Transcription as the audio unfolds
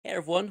Hey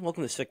everyone,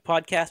 welcome to the SVIC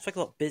podcast. Talk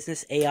about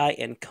business, AI,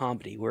 and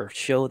comedy. We're a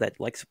show that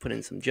likes to put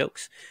in some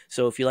jokes.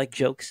 So if you like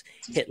jokes,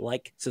 hit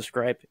like,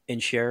 subscribe,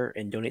 and share,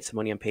 and donate some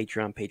money on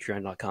Patreon,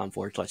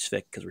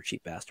 patreon.com/SVIC, because we're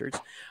cheap bastards.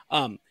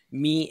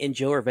 Me and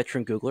Joe are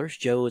veteran Googlers.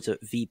 Joe is a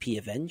VP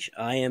of Eng.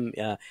 I am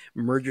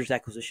mergers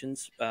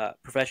acquisitions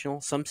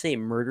professional. Some say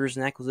murders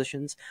and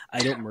acquisitions. I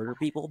don't murder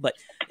people, but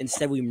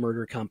instead we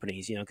murder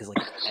companies, because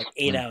like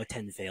 8 out of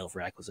 10 fail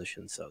for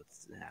acquisitions, so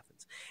it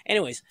happens.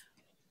 Anyways,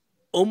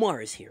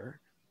 Omar is here.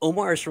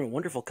 Omar is from a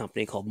wonderful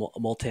company called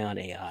Multion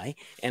AI,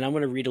 and I'm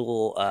going to read a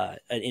little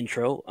an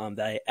intro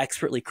that I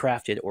expertly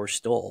crafted or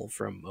stole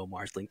from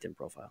Omar's LinkedIn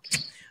profile.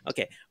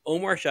 Okay,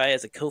 Omar Shaya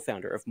is a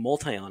co-founder of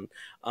Multion,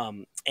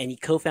 and he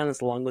co-founded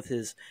this along with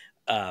his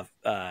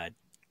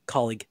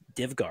colleague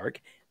Div Garg.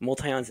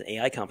 Multion is an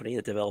AI company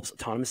that develops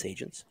autonomous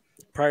agents.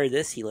 Prior to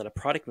this, he led a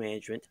product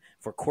management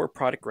for core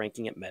product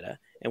ranking at Meta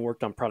and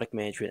worked on product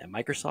management at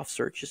Microsoft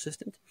Search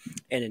Assistant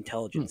and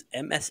Intelligence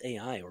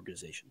MSAI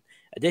organization.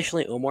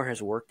 Additionally, Omar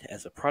has worked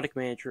as a product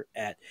manager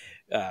at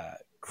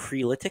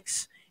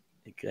Crealytics.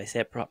 Did I say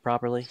it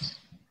properly?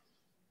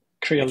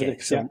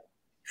 Crealytics, yeah.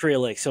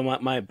 Crealytics. So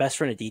my best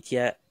friend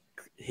Aditya,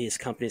 his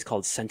company is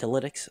called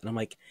Centalytics, and I'm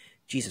like,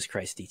 Jesus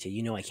Christ,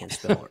 Aditya, I can't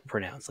spell or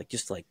pronounce.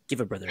 Just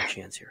give a brother a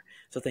chance here.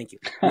 So thank you.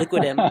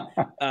 Liquid M.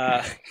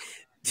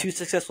 2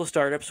 successful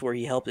startups where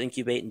he helped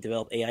incubate and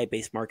develop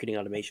AI-based marketing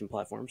automation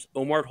platforms.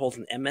 Omar holds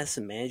an MS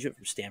in management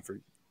from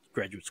Stanford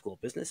Graduate School of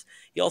Business.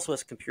 He also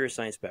has a computer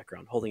science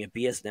background, holding a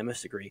BS and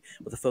MS degree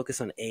with a focus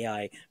on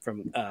AI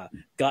from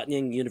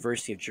Göttingen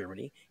University of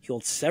Germany. He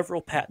holds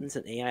several patents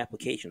in AI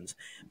applications.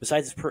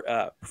 Besides his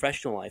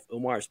professional life,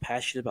 Omar is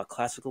passionate about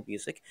classical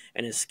music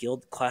and is a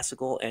skilled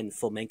classical and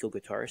flamenco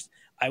guitarist.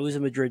 I was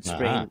in Madrid,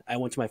 Spain. I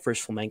went to my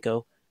first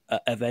flamenco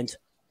event.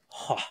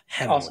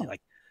 Heavenly. Awesome.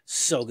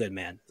 So good,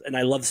 man. And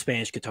I love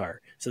Spanish guitar.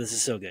 So this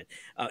is so good.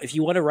 If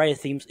you want to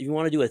write if you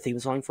want to do a theme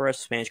song for us,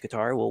 Spanish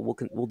guitar, we'll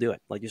do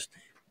it. Just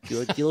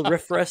do a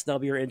riff for us. That'll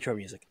be your intro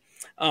music.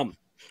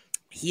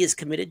 He is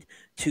committed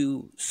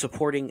to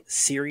supporting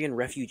Syrian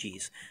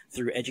refugees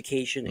through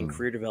education and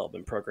career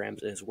development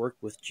programs and has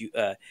worked with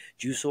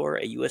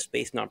Jusor, a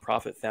U.S.-based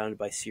nonprofit founded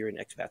by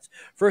Syrian expats.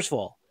 First of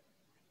all,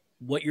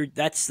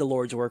 that's the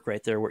Lord's work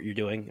right there, what you're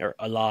doing, or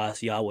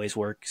Allah's, Yahweh's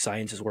work,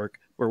 science's work,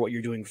 or what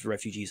you're doing for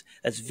refugees.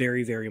 That's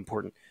very, very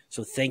important.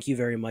 So thank you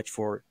very much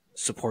for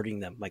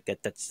supporting them.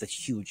 That's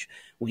huge.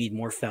 We need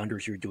more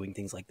founders who are doing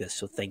things like this.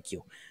 So thank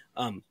you.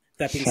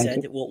 That being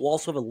said, we'll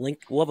also have a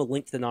link. We'll have a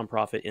link to the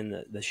nonprofit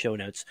in the show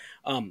notes.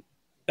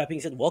 That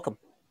being said, welcome.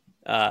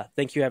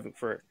 Thank you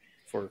for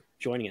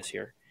joining us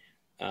here.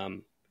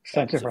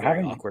 Thank you for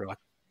having me.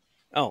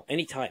 Oh,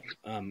 anytime.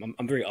 I'm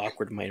very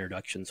awkward in my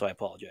introduction, so I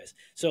apologize.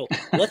 So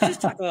let's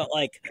just talk about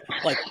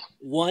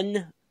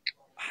one.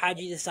 How'd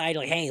you decide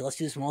hey, let's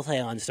do this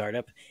Multion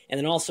startup, and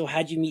then also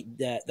how'd you meet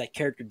that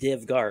character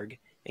Div Garg,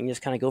 and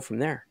just kind of go from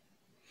there?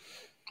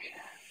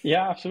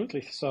 Yeah,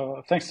 absolutely.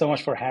 So thanks so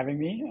much for having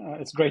me.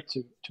 It's great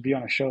to be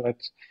on a show that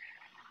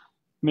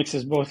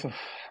mixes both of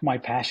my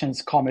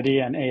passions, comedy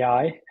and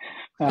AI.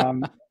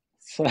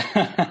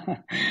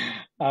 Sometimes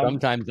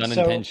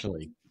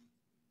unintentionally.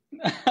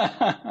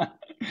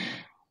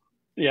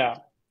 Yeah.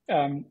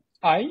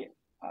 I've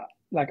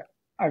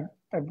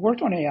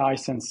worked on AI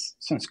since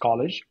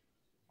college,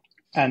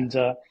 and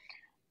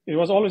it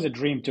was always a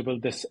dream to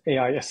build this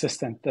AI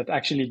assistant that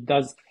actually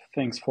does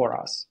things for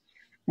us.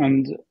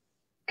 And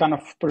kind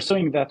of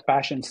pursuing that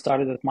passion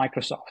started at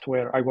Microsoft,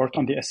 where I worked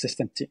on the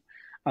assistant team.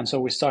 And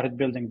so we started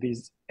building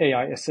these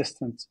AI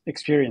assistant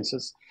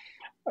experiences.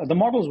 The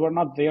models were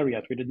not there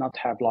yet. We did not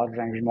have large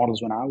language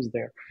models when I was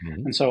there.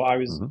 Mm-hmm. And so I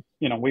was,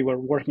 we were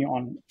working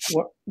on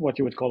what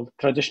you would call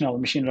traditional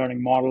machine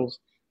learning models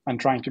and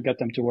trying to get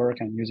them to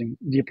work and using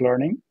deep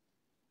learning.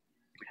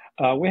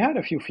 We had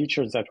a few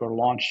features that were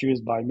launched,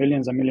 used by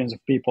millions and millions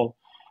of people,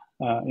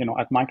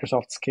 at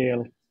Microsoft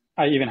scale.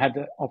 I even had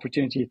the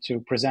opportunity to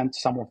present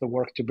some of the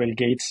work to Bill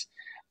Gates.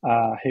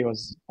 He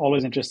was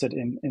always interested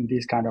in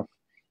these kind of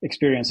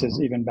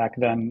experiences, even back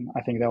then. I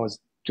think that was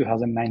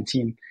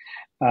 2019.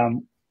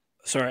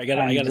 Sorry, I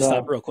gotta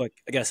stop real quick.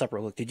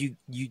 Did you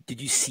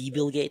see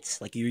Bill Gates?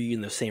 You were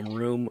in the same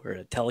room or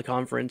a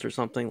teleconference or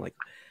something?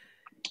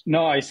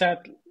 No, I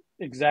sat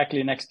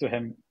exactly next to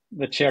him,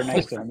 the chair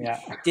next to him.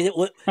 Yeah.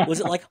 Was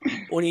it like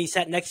when he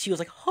sat next to you? It was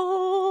like,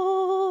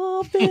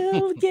 oh,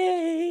 Bill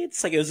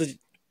Gates. It was.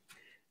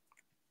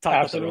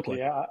 Absolutely,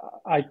 yeah.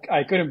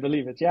 I couldn't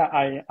believe it. Yeah,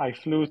 I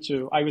flew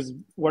to. I was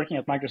working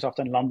at Microsoft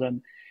in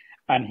London,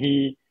 and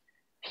he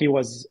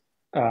was.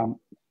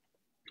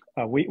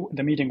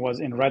 The meeting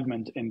was in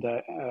Redmond, in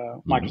the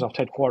Microsoft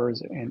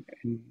headquarters in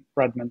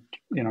Redmond,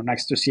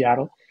 next to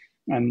Seattle,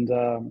 and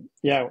the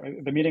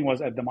meeting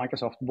was at the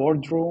Microsoft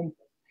boardroom,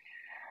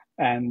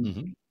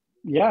 and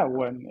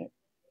when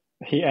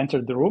he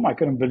entered the room, I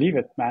couldn't believe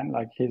it, man.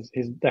 He's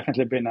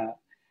definitely been a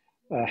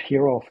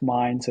hero of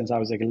mine since I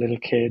was a little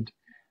kid,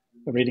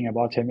 reading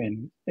about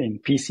him in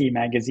PC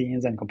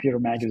magazines and computer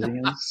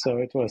magazines. So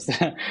it was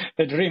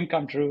the dream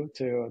come true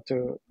to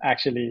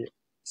actually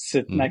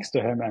sit next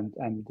to him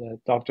and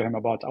talk to him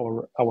about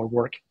our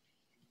work.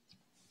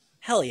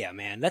 Hell yeah,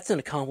 man! That's an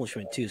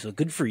accomplishment too. So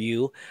good for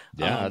you.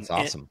 Yeah, that's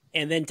awesome.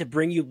 And then to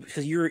bring you,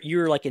 because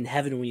you're like in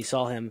heaven when you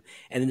saw him,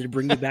 and then to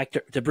bring you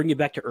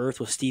back to Earth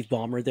with Steve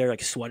Ballmer there,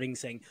 like sweating,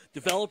 saying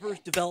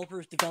developers,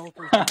 developers,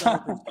 developers,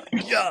 developers.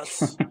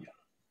 Yes.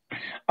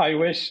 I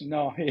wish.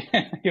 No,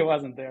 he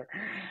wasn't there.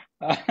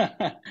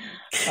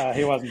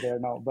 He wasn't there.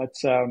 No, but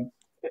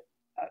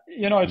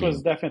it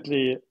was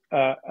definitely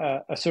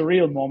a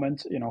surreal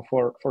moment.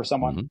 For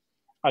someone.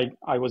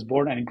 I was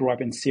born and grew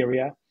up in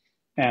Syria,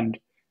 and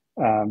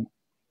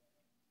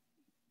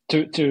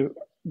to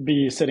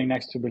be sitting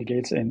next to Bill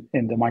Gates in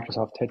the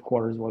Microsoft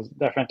headquarters was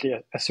definitely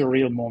a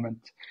surreal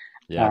moment.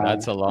 Yeah,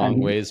 that's a long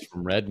ways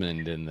from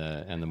Redmond in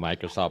the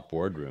Microsoft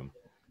boardroom.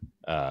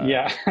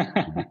 Yeah.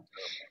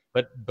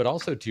 But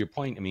also to your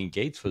point, I mean,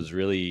 Gates was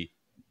really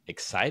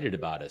excited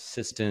about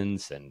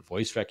assistance and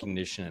voice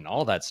recognition and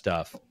all that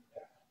stuff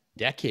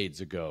decades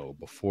ago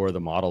before the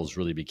models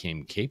really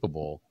became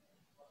capable.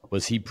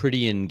 Was he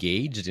pretty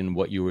engaged in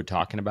what you were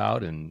talking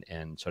about and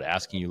sort of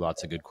asking you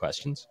lots of good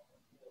questions?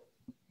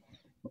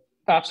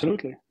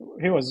 Absolutely.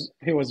 He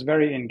was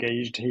very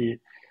engaged. He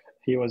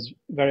was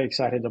very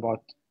excited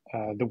about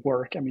the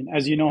work. I mean,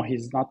 as you know,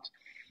 he's not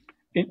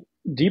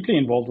deeply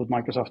involved with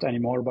Microsoft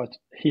anymore, but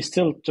he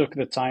still took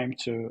the time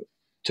to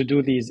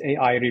do these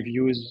AI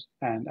reviews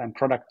and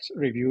product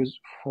reviews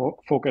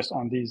focused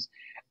on these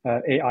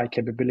AI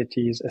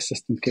capabilities,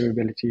 assistant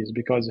capabilities,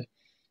 because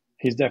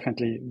he's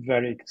definitely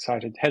very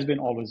excited, has been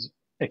always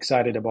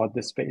excited about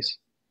this space.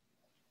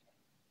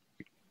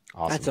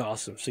 Awesome. That's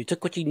awesome. So you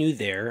took what you knew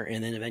there,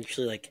 and then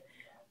eventually, like,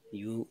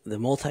 the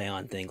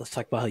Multion thing. Let's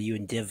talk about how you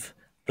and Div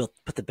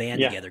put the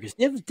band together. Because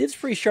Div's a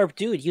pretty sharp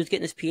dude. He was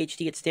getting his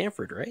PhD at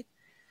Stanford, right?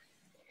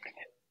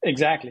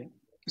 Exactly.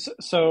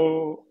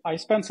 So I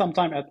spent some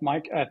time at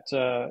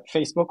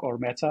Facebook or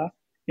Meta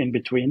in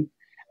between.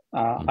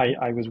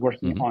 I was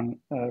working on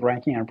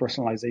ranking and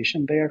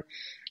personalization there.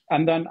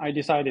 And then I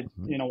decided,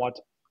 you know what,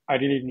 I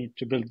really need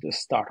to build this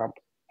startup.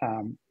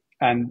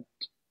 And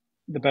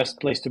the best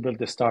place to build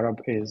this startup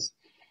is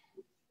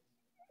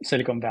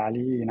Silicon Valley,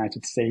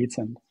 United States.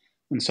 And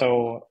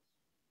so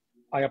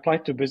I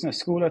applied to business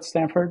school at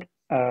Stanford.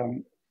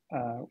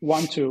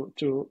 One, to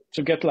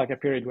get like a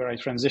period where I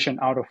transition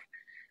out of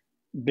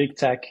big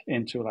tech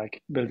into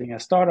like building a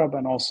startup,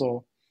 and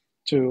also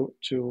to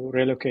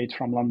relocate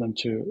from London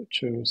to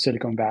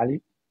Silicon Valley.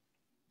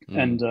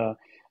 And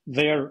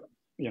there,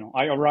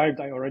 I arrived,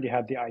 I already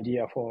had the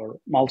idea for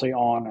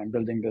Multion and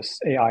building this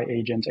AI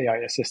agent, AI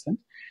assistant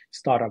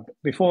startup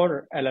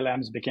before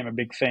LLMs became a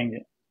big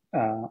thing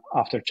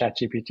after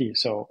ChatGPT.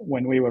 So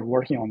when we were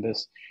working on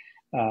this,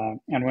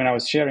 and when I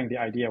was sharing the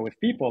idea with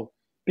people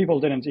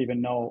didn't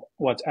even know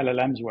what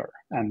LLMs were.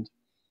 And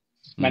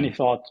many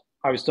thought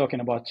I was talking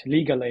about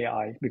legal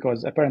AI,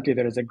 because apparently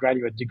there is a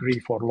graduate degree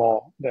for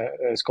law that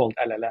is called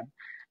LLM.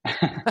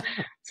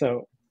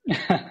 So,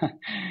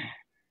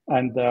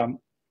 and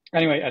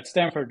anyway, at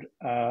Stanford,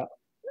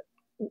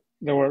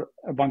 there were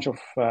a bunch of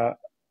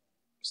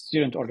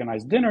student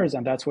organized dinners,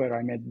 and that's where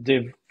I met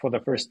Div for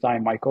the first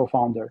time, my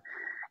co-founder.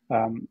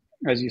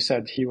 As you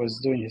said, he was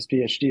doing his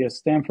PhD at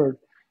Stanford.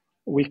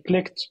 We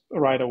clicked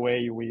right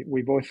away.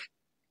 We both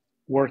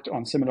worked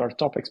on similar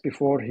topics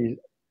before. He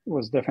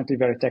was definitely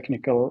very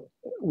technical,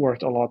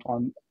 worked a lot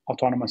on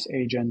autonomous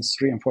agents,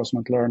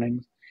 reinforcement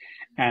learning.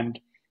 And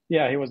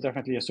yeah, he was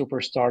definitely a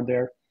superstar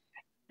there.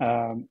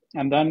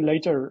 And then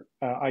later,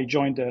 I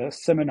joined a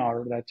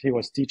seminar that he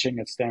was teaching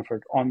at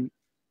Stanford on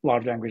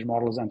large language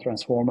models and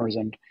transformers.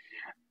 And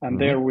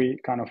there we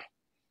kind of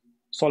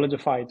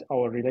solidified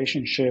our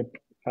relationship,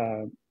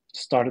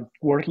 started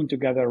working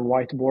together,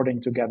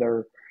 whiteboarding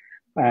together,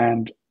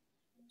 and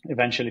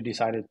eventually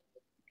decided,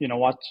 you know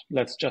what,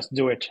 let's just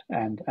do it.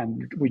 And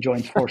we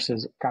joined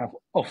forces kind of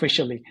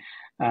officially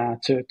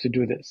to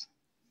do this.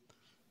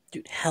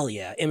 Dude, hell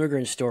yeah.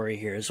 Immigrant story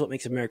here is what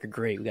makes America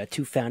great. We got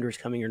two founders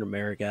coming here to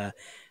America,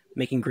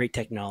 making great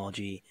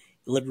technology,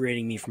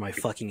 liberating me from my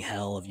fucking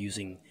hell of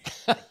using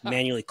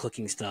manually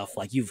clicking stuff.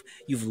 Like you've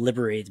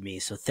liberated me,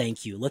 so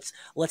thank you. Let's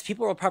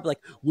people are probably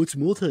like, what's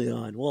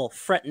Multion? Well,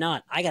 fret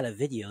not. I got a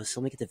video, so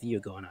let me get the video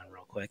going on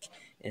real quick.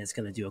 And it's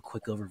gonna do a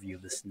quick overview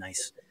of this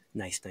nice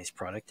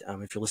product.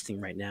 If you're listening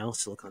right now,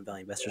 Silicon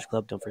Valley Investors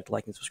Club, don't forget to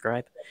like and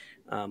subscribe.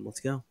 Let's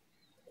go.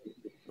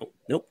 Oh,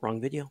 nope, wrong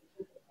video.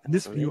 In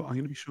this video, I'm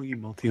going to be showing you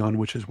Multion,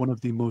 which is one of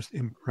the most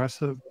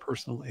impressive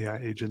personal AI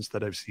agents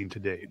that I've seen to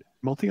date.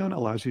 Multion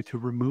allows you to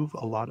remove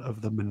a lot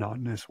of the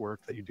monotonous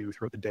work that you do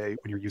throughout the day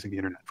when you're using the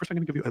internet. First, I'm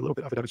going to give you a little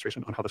bit of a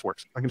demonstration on how this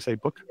works. I'm going to say,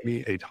 book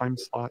me a time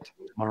slot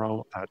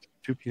tomorrow at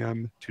 2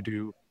 p.m. to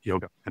do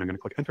yoga. And I'm going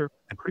to click enter,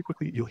 and pretty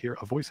quickly you'll hear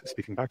a voice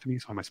speaking back to me.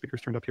 So I have my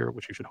speakers turned up here,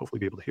 which you should hopefully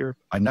be able to hear.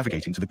 I'm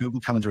navigating to the Google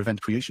Calendar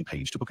event creation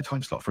page to book a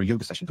time slot for a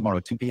yoga session tomorrow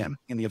at 2 p.m.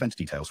 In the event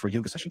details for a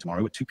yoga session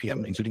tomorrow at 2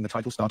 p.m., including the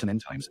title, start and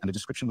end times, and a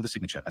description with a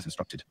signature as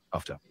instructed.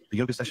 After the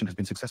yoga session has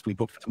been successfully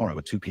booked for tomorrow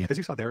at 2 p.m. As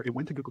you saw there, it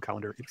went to Google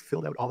Calendar. It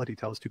filled out all the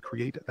details to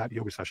create that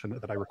yoga session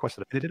that I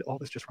requested. And it did all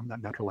this just from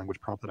that natural language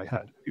prompt that I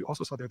had. You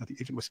also saw there that the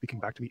agent was speaking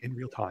back to me in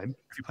real time.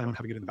 If you plan on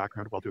having it in the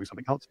background while doing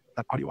something else,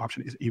 that audio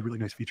option is a really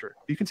nice feature.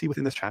 You can see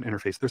within this chat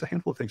interface, there's a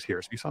handful of things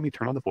here. So you saw me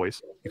turn on the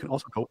voice. You can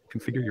also go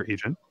configure your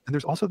agent. And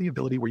there's also the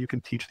ability where you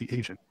can teach the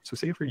agent. So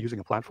say if you're using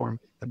a platform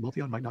that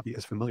Multion might not be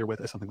as familiar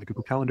with as something like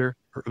Google Calendar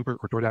or Uber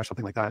or DoorDash,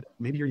 something like that.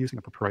 Maybe you're using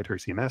a proprietary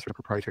CMS or a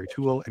proprietary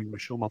tool and you want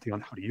to show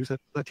Multion how to use it.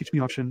 That teach me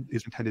option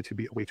is intended to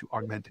be a way to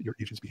augment your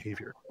agent's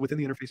behavior. Within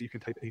the interface, you can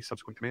type a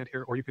subsequent command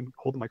here, or you can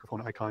hold the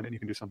microphone icon and you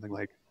can do something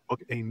like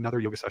book another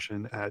yoga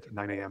session at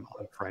 9 a.m.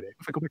 on Friday.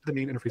 If I go back to the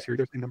main interface here,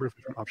 there's a number of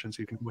different options.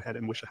 So you can go ahead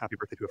and wish a happy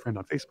birthday to a friend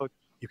on Facebook.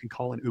 You can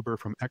call an Uber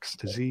from X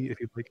to Z if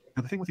you'd like.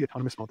 Now, the thing with the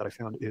autonomous mode that I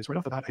found is right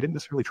off the bat, I didn't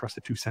necessarily trust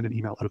it to send an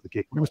email out of the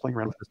gate. When I was playing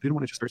around with this, I didn't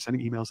want to just start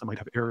sending emails that might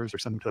have errors or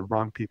send them to the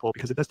wrong people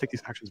because it does take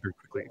these actions very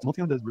quickly.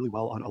 Multion does really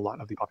well on a lot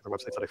of the popular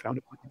websites that I found.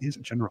 It is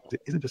general.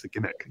 It isn't just a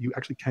gimmick. You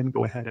actually can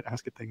go ahead and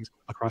ask it things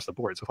across the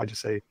board. So if I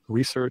just say,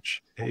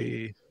 research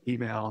a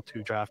email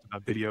to draft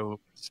about video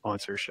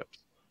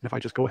sponsorships. And if I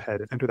just go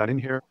ahead and enter that in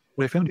here,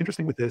 what I found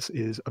interesting with this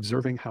is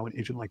observing how an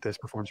agent like this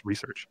performs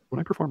research. When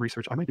I perform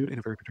research, I might do it in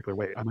a very particular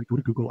way. I might go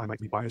to Google. I might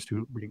be biased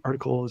to reading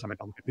articles. I might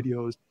not look at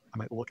videos. I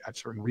might look at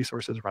certain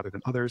resources rather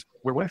than others.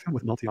 Where what I found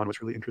with Multion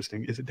was really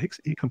interesting is it takes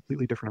a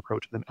completely different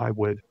approach than I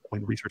would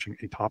when researching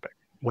a topic.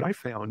 What I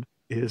found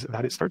is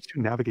that it starts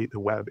to navigate the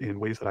web in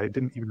ways that I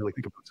didn't even really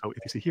think about. So if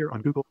you see here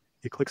on Google,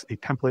 it clicks a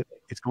template.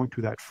 It's going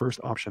to that first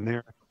option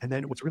there. And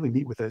then what's really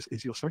neat with this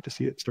is you'll start to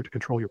see it start to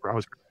control your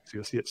browser. So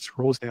you'll see it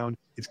scrolls down.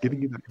 It's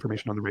giving you that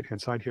information on the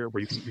right-hand side here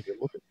where you can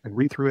look and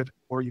read through it,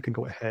 or you can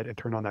go ahead and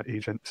turn on that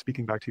agent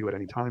speaking back to you at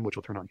any time, which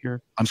will turn on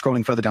here. I'm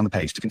scrolling further down the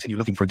page to continue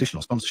looking for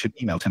additional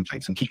sponsorship email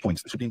templates and key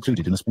points that should be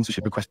included in the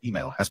sponsorship request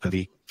email as per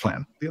the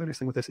plan. The other nice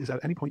thing with this is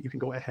at any point you can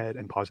go ahead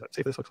and pause it.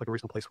 Say if this looks like a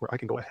reasonable place where I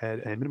can go ahead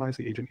and minimize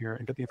the agent here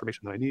and get the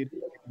information that I need.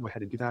 You can go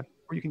ahead and do that,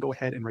 or you can go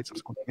ahead and write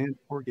subsequent commands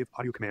or give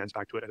audio commands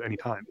back to it at any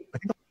time. I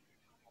think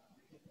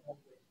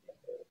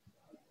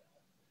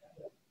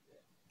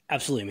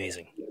absolutely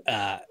amazing.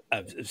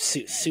 I'm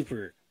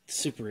super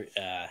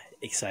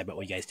excited about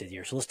what you guys did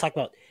here. So let's talk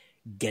about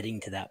getting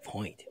to that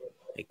point.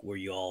 Like, were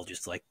you all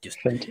just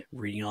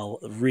reading all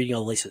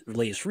the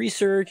latest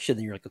research, and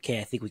then you're like, okay,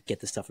 I think we can get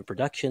this stuff in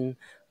production.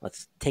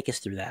 Let's take us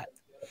through that.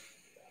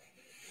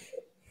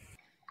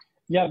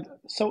 Yeah,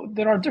 so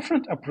there are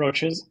different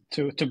approaches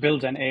to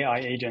build an AI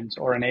agent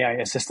or an AI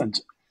assistant.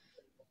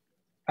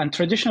 And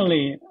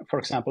traditionally, for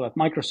example, at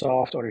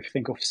Microsoft, or if you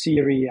think of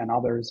Siri and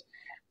others,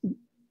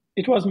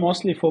 it was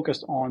mostly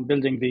focused on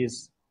building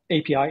these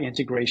API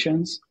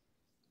integrations.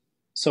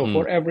 So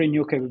for every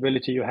new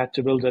capability, you had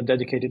to build a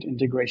dedicated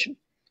integration.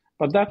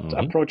 But that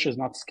approach is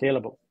not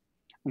scalable.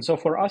 And so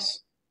for us,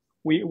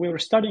 we were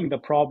studying the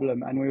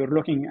problem, and we were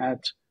looking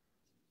at,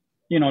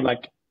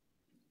 like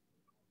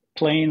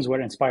planes were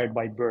inspired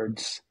by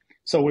birds.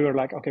 So we were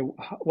like, okay,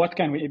 what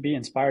can we be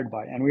inspired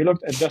by? And we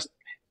looked at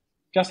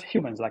just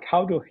humans, like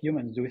how do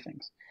humans do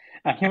things?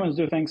 And humans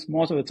do things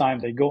most of the time,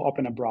 they go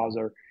open a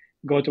browser,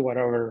 go to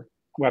whatever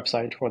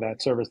website for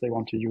that service they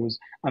want to use,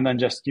 and then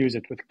just use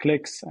it with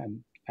clicks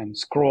and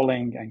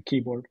scrolling and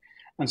keyboard.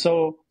 And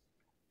so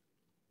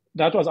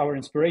that was our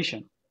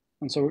inspiration.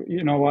 And so,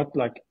 you know what,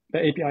 like the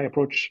API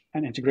approach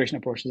and integration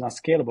approach is not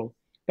scalable.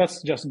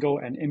 Let's just go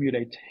and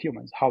emulate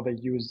humans, how they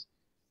use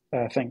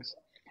things.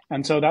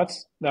 And so that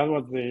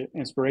was the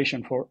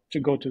inspiration to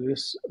go to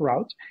this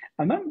route.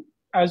 And then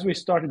as we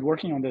started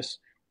working on this,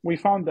 we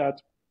found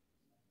that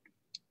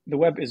the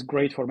web is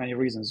great for many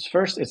reasons.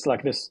 First, it's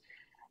like this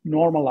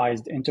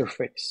normalized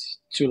interface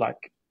to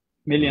like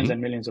millions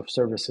and millions of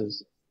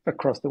services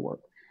across the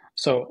world.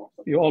 So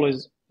you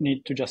always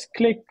need to just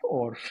click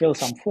or fill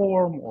some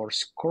form or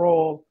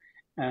scroll.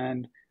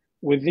 And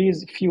with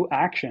these few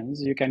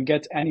actions, you can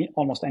get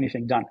almost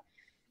anything done.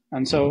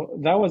 And so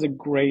that was a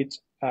great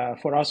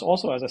for us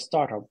also as a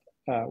startup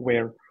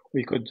where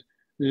we could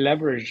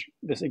leverage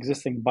this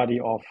existing body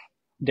of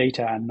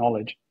data and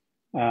knowledge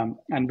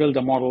and build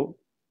a model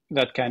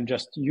that can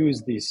just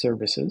use these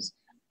services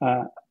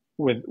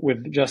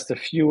with just a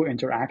few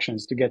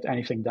interactions to get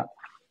anything done.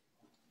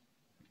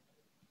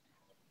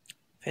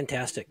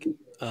 Fantastic.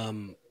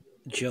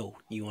 Joe,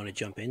 you want to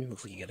jump in?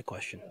 Looks like you got a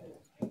question.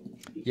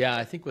 Yeah,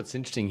 I think what's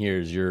interesting here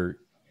is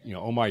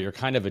Omar, you're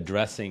kind of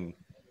addressing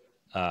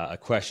a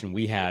question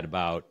we had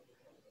about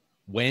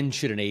when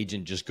should an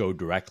agent just go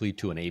directly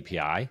to an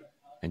API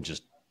and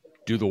just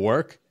do the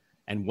work,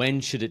 and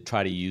when should it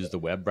try to use the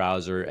web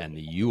browser and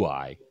the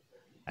UI?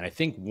 And I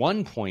think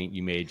one point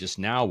you made just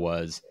now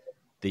was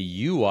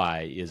the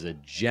UI is a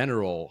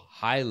general,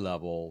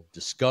 high-level,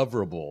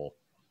 discoverable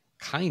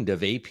kind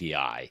of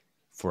API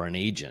for an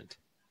agent.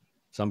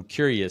 So I'm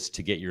curious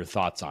to get your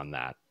thoughts on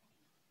that.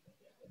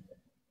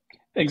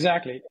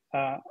 Exactly.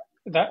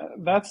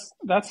 That's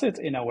it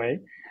in a way.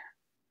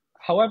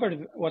 However,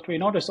 what we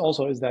notice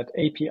also is that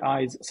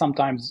APIs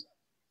sometimes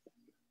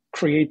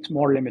create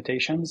more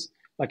limitations.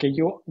 Like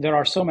there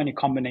are so many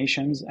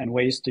combinations and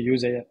ways to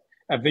use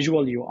a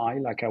visual UI,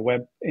 like a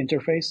web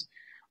interface,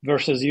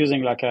 versus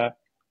using like a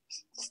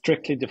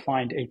strictly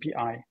defined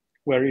API,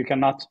 where you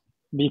cannot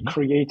be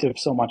creative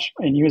so much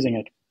in using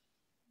it.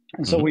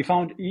 And so we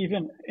found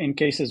even in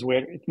cases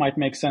where it might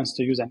make sense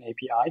to use an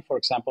API, for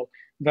example,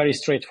 very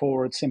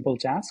straightforward, simple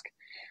task,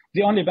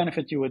 the only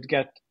benefit you would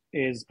get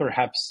is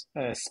perhaps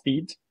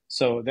speed.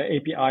 So the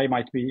API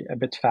might be a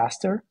bit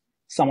faster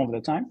some of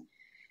the time.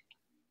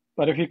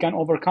 But if you can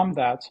overcome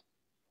that,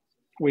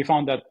 we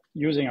found that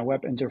using a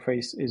web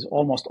interface is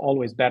almost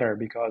always better,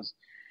 because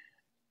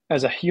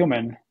as a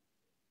human,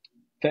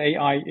 the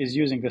AI is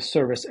using the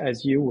service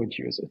as you would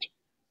use it.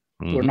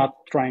 We're not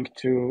trying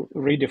to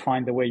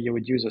redefine the way you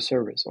would use a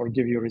service or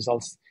give you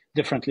results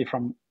differently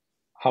from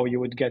how you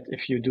would get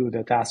if you do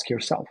the task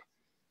yourself.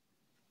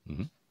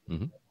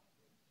 Do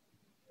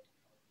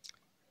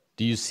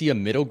you see a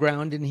middle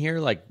ground in here?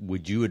 Like,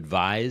 would you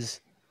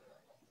advise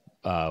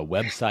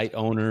website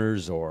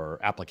owners or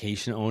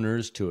application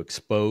owners to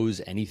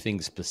expose anything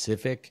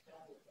specific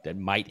that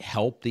might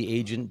help the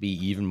agent be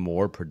even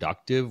more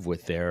productive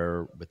with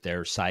their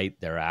site,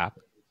 their app?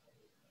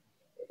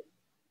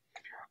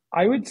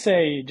 I would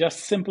say just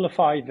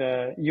simplify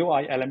the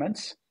UI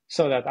elements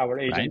so that our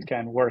agent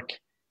can work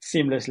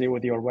seamlessly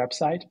with your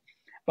website.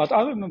 But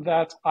other than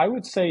that, I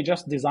would say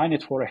just design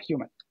it for a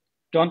human.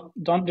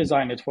 Don't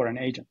design it for an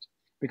agent,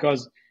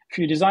 because if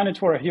you design it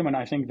for a human,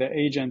 I think the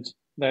agent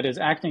that is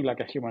acting like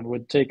a human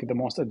would take the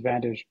most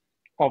advantage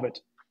of it.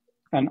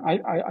 And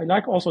I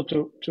like also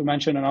to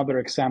mention another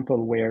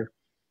example where,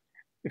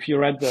 if you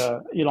read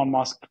the Elon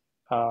Musk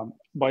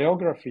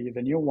biography,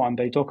 the new one,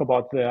 they talk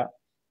about the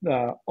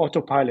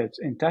autopilot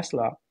in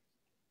Tesla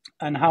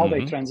and how they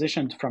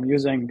transitioned from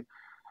using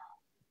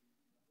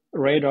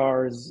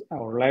radars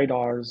or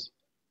lidars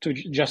to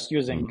just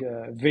using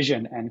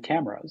vision and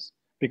cameras,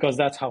 because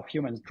that's how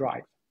humans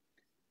drive.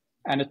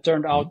 And it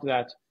turned out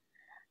that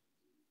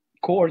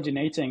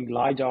coordinating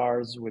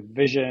lidars with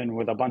vision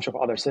with a bunch of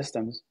other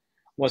systems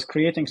was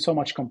creating so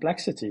much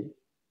complexity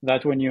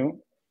that when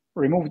you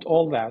removed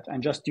all that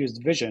and just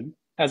used vision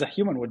as a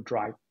human would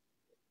drive,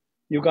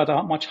 you got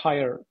a much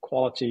higher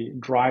quality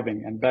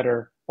driving and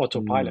better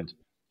autopilot.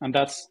 And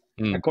that's,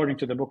 according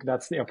to the book,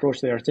 that's the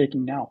approach they are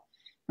taking now.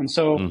 And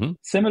so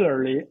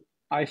similarly,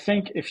 I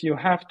think if you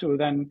have to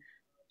then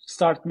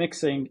start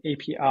mixing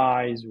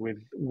APIs with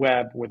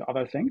web, with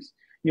other things,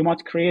 you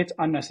might create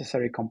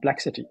unnecessary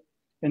complexity.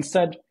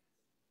 Instead,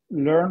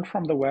 learn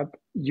from the web,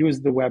 use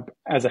the web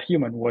as a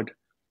human would.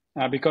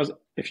 Because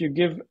if you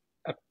give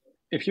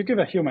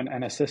a human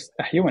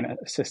a human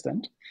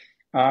assistant,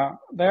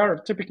 they are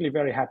typically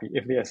very happy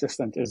if the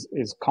assistant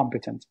is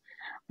competent.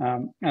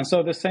 And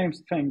so the same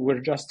thing,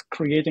 we're just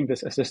creating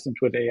this assistant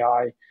with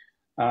AI,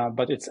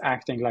 but it's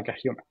acting like a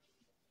human.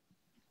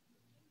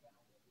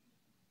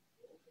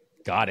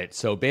 Got it.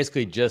 So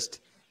basically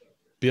just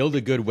build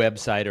a good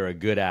website or a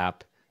good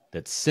app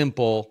that's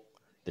simple,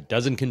 that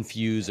doesn't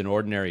confuse an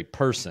ordinary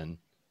person,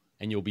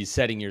 and you'll be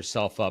setting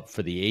yourself up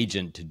for the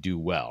agent to do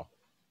well.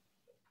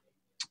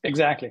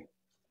 Exactly.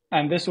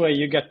 And this way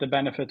you get the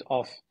benefit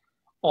of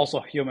also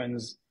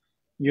humans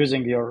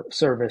using your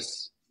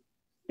service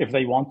if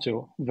they want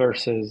to,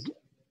 versus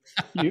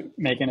you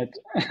making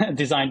it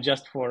designed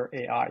just for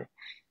AI.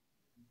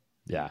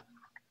 Yeah.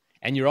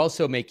 And you're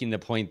also making the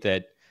point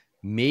that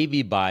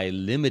maybe by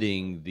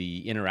limiting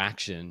the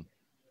interaction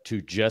to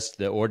just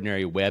the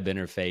ordinary web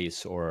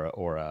interface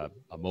or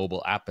a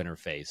mobile app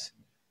interface,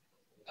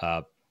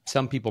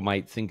 some people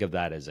might think of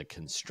that as a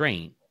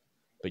constraint.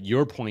 But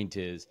your point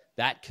is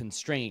that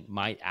constraint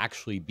might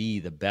actually be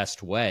the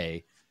best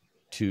way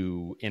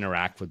to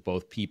interact with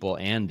both people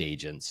and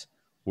agents,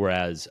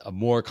 whereas a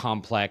more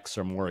complex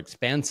or more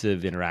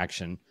expansive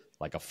interaction,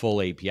 like a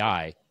full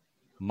API,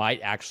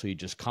 might actually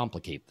just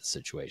complicate the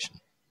situation.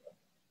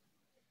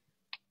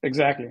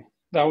 Exactly.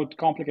 That would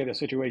complicate the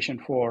situation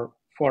for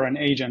an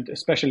agent,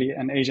 especially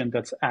an agent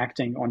that's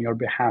acting on your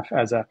behalf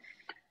as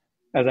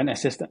an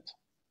assistant.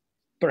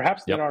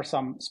 Perhaps there are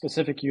some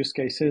specific use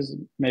cases,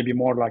 maybe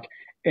more like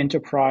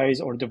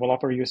enterprise or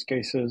developer use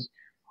cases,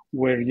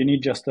 where you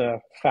need just a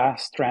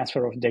fast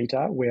transfer of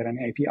data, where an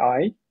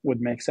API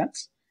would make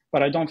sense.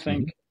 But I don't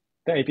think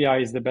the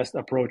API is the best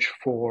approach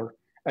for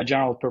a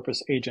general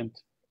purpose agent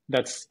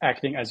that's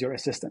acting as your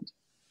assistant.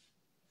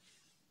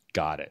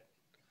 Got it.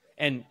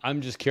 And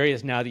I'm just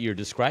curious, now that you're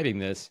describing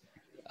this,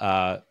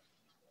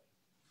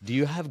 do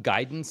you have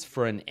guidance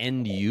for an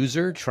end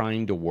user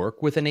trying to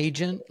work with an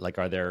agent? Like,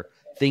 are there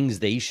things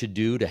they should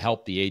do to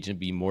help the agent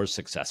be more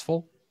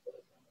successful?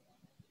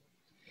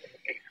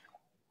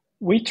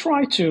 We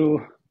try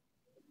to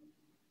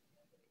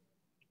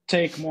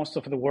take most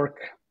of the work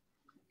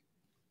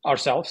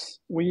ourselves.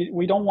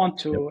 We don't want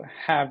to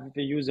have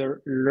the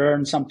user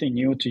learn something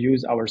new to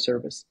use our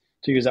service,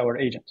 to use our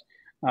agent.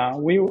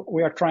 We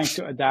are trying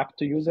to adapt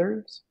to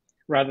users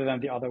rather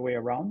than the other way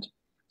around.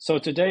 So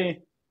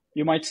today,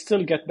 You might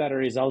still get better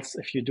results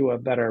if you do a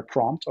better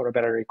prompt or a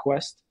better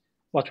request,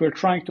 but we're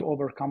trying to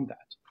overcome that.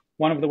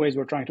 One of the ways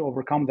we're trying to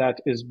overcome that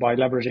is by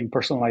leveraging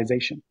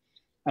personalization.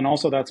 And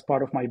also that's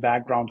part of my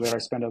background where I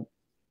spend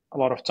a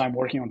lot of time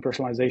working on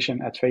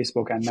personalization at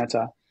Facebook and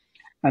Meta.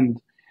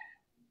 And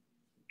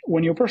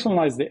when you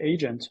personalize the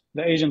agent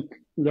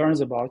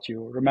learns about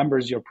you,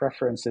 remembers your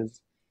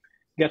preferences,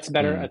 gets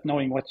better at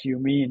knowing what you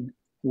mean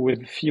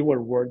with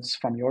fewer words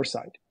from your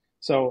side.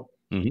 So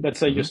let's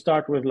say you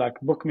start with like,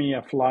 book me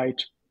a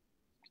flight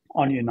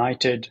on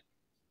United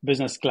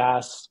business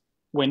class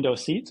window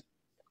seat.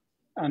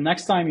 And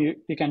next time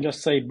you can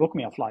just say, book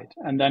me a flight.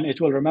 And then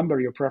it will remember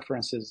your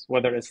preferences,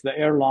 whether it's the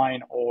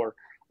airline or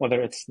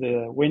whether it's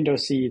the window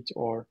seat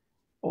or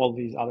all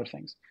these other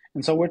things.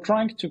 And so we're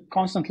trying to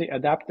constantly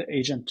adapt the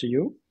agent to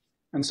you.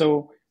 And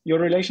so your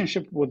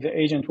relationship with the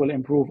agent will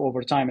improve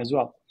over time as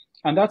well.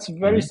 And that's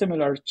very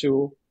similar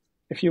to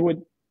if you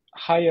would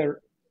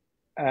hire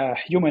a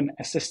human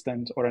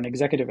assistant or an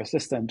executive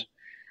assistant,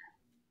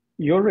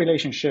 your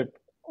relationship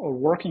or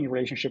working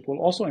relationship will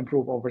also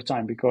improve over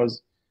time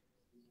because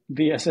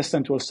the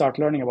assistant will start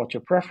learning about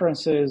your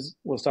preferences,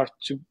 will start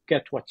to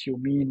get what you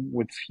mean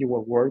with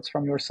fewer words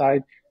from your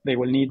side. They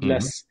will need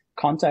less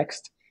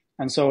context.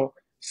 And so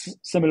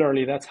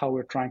similarly, that's how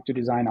we're trying to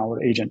design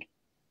our agent.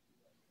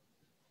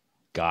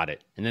 Got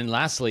it. And then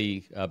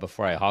lastly,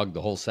 before I hog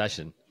the whole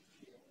session,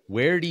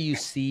 where do you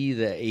see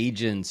the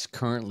agents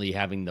currently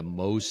having the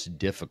most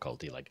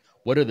difficulty? Like,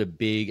 what are the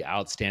big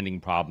outstanding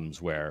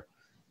problems where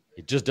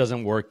it just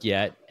doesn't work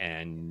yet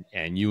and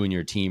you and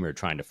your team are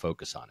trying to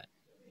focus on it?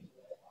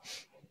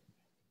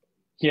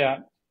 Yeah.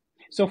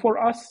 So for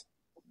us,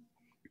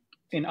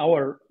 in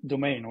our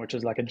domain, which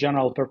is like a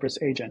general purpose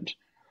agent,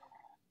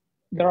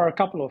 there are a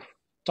couple of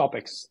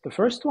topics. The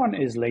first one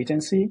is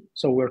latency.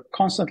 So we're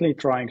constantly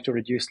trying to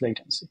reduce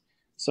latency.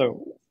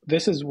 So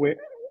this is where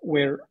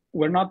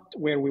we're not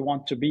where we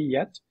want to be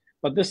yet,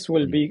 but this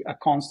will be a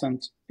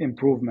constant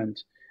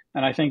improvement.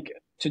 And I think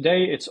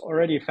today it's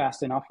already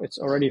fast enough. It's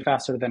already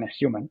faster than a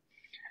human,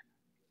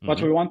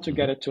 but we want to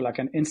get it to like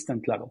an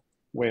instant level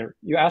where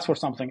you ask for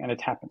something and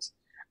it happens.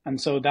 And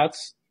so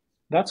that's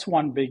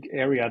one big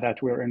area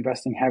that we're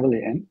investing heavily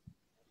in.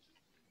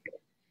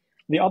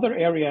 The other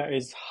area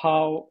is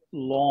how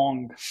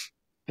long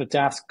the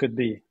task could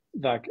be,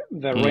 like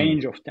the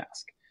range of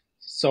task.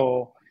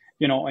 So,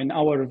 in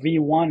our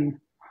V1,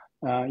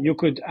 you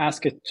could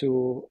ask it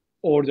to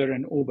order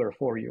an Uber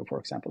for you, for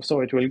example.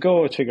 So it will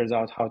go, it figures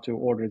out how to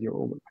order your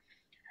Uber.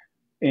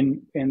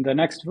 In the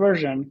next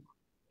version,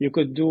 you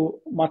could do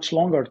much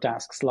longer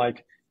tasks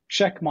like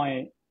check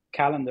my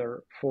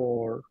calendar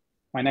for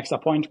my next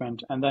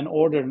appointment and then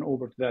order an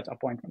Uber to that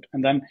appointment.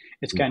 And then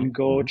it can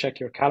go check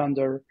your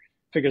calendar,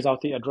 figures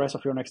out the address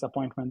of your next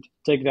appointment,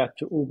 take that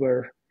to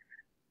Uber,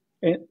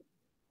 it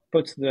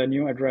puts the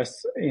new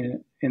address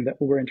in the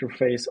Uber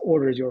interface,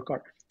 orders your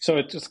car. So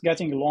it's just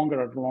getting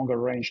longer and longer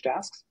range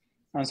tasks.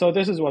 And so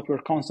this is what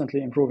we're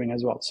constantly improving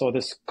as well. So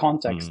this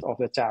context of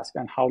the task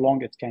and how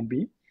long it can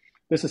be,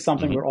 this is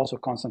something we're also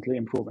constantly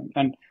improving.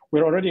 And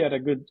we're already at a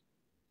good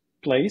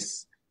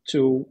place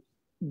to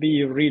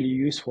be really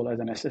useful as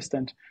an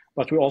assistant,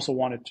 but we also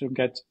want it to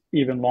get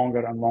even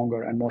longer and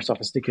longer and more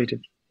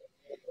sophisticated.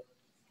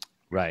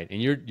 Right.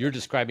 And you're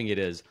describing it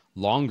as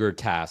longer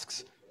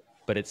tasks,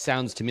 but it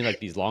sounds to me like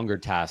these longer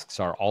tasks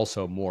are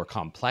also more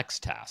complex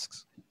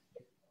tasks.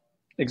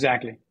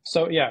 Exactly.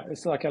 So yeah,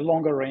 it's like a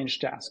longer range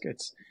task.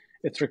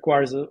 It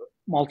requires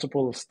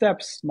multiple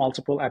steps,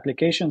 multiple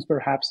applications,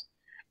 perhaps.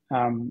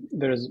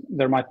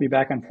 There might be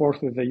back and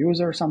forth with the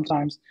user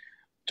sometimes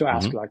to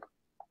ask like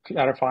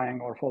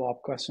clarifying or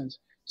follow-up questions.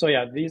 So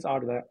yeah, these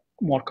are the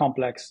more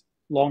complex,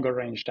 longer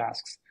range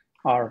tasks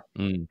are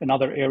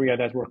another area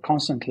that we're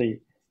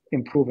constantly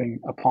improving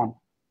upon.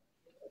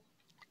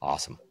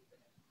 Awesome.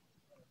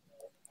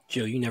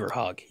 Joe, you never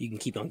hog. You can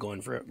keep on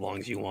going for as long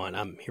as you want.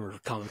 I'm here for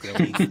comic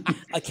relief.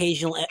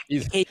 Occasional.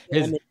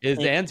 His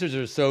answers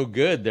are so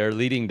good; they're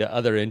leading to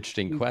other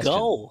interesting questions.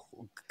 Go,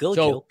 so,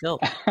 Joe, go.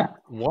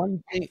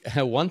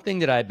 One thing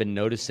that I've been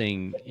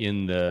noticing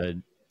in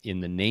the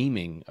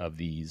naming of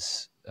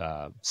these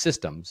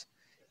systems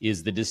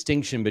is the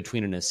distinction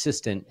between an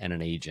assistant and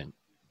an agent.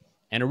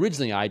 And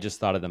originally, I just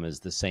thought of them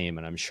as the same,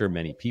 and I'm sure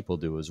many people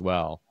do as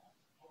well.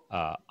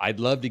 I'd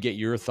love to get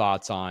your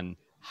thoughts on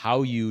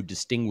how you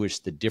distinguish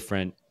the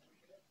different,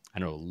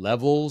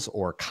 levels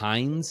or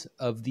kinds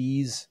of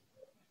these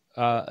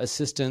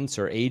assistants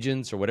or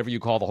agents or whatever you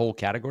call the whole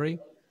category.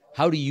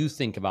 How do you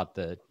think about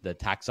the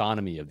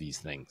taxonomy of these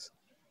things?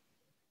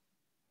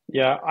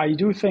 Yeah, I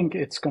do think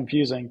it's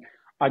confusing.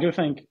 I do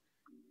think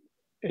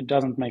it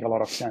doesn't make a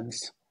lot of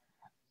sense.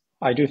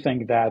 I do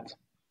think that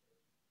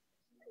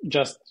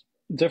just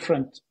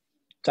different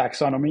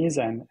taxonomies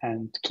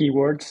and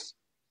keywords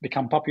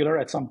become popular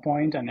at some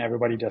point and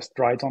everybody just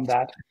rides on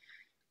that.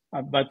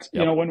 But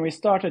when we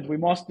started, we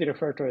mostly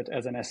referred to it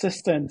as an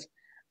assistant,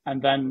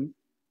 and then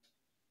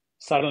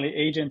suddenly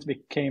agent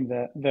became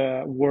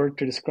the word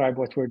to describe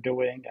what we're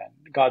doing,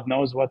 and God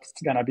knows what's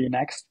going to be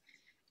next.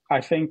 I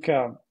think,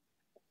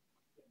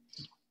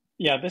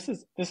 Yeah, this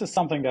is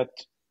something that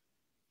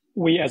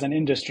we as an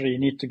industry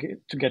need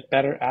to get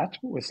better at,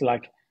 with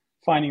like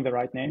finding the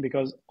right name,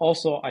 because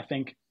also I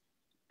think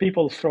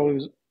people throw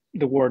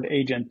the word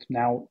agent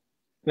now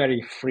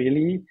very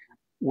freely,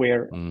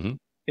 where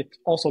it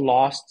also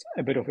lost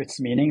a bit of its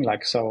meaning.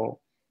 Like, so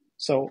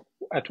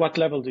at what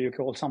level do you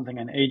call something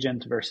an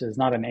agent versus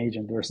not an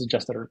agent versus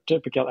just a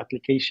typical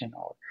application?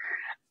 Or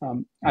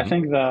I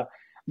think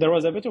there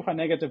was a bit of a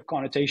negative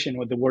connotation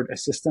with the word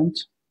assistant,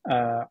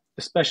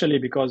 especially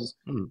because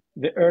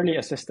the early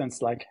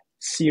assistants like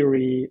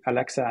Siri,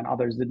 Alexa, and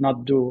others did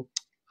not do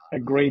a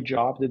great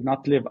job, did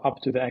not live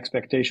up to the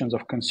expectations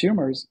of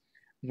consumers,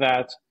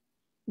 that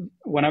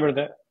whenever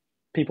the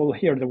people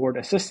hear the word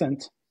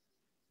assistant,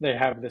 they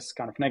have this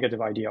kind of negative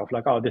idea of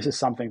like, oh, this is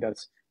something that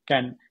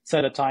can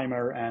set a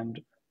timer and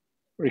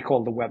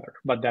recall the weather,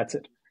 but that's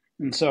it.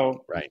 And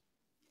so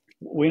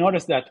we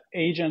noticed that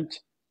agent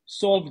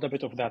solved a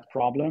bit of that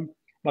problem,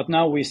 but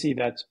now we see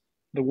that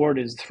the word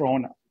is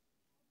thrown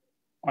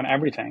on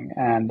everything,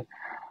 and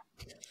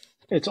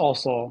it's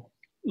also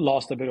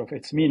lost a bit of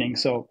its meaning.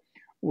 So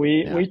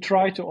we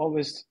try to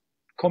always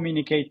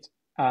communicate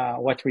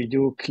what we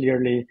do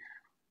clearly,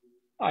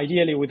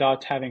 ideally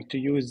without having to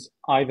use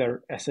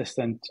either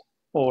assistant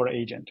or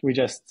agent. We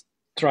just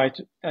try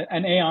to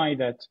an AI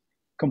that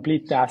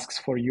complete tasks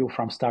for you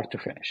from start to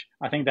finish.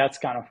 I think that's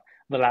kind of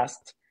the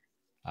last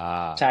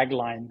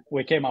tagline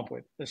we came up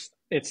with.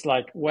 It's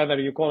like, whether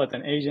you call it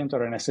an agent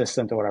or an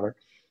assistant or whatever,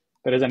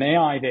 there is an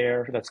AI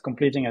there that's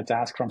completing a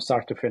task from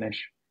start to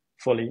finish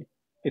fully.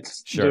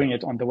 It's doing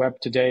it on the web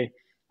today,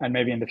 and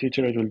maybe in the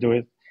future it will do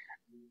it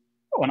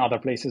on other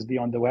places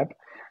beyond the web.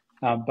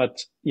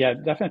 But yeah,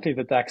 definitely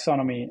the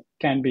taxonomy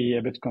can be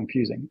a bit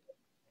confusing.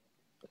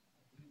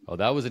 Oh,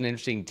 that was an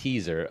interesting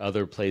teaser,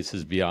 other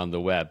places beyond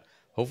the web.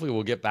 Hopefully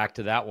we'll get back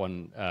to that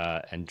one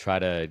and try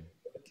to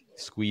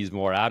squeeze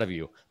more out of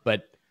you.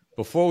 But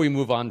before we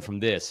move on from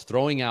this,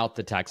 throwing out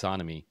the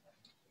taxonomy,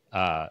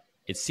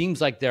 it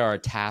seems like there are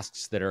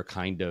tasks that are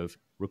kind of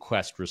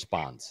request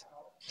response.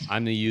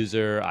 I'm the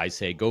user. I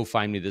say, go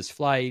find me this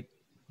flight,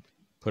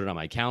 put it on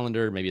my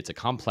calendar. Maybe it's a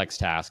complex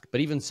task, but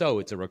even so,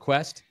 it's a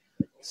request.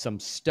 Some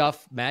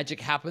stuff, magic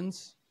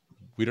happens.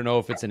 We don't know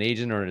if it's an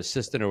agent or an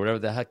assistant or whatever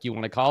the heck you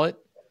want to call it.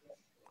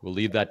 We'll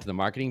leave that to the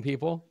marketing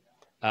people.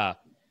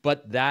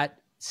 But that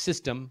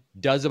system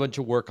does a bunch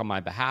of work on my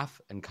behalf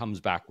and comes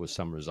back with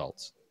some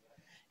results.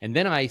 And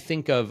then I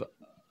think of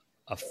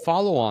a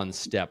follow-on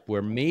step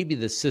where maybe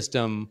the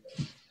system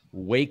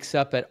wakes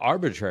up at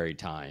arbitrary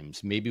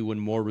times, maybe when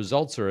more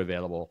results are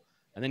available,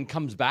 and then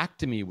comes back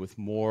to me with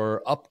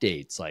more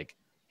updates like,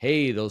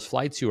 hey, those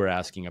flights you were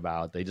asking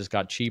about, they just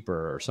got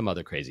cheaper, or some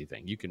other crazy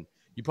thing. You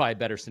probably have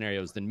better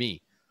scenarios than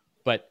me.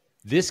 But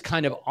this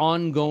kind of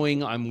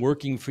ongoing, I'm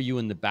working for you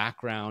in the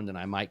background, and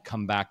I might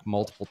come back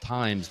multiple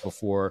times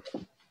before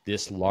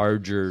this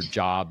larger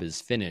job is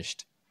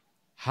finished.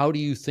 How do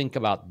you think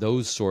about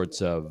those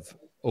sorts of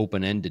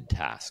open-ended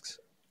tasks?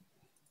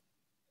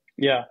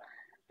 Yeah,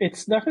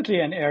 it's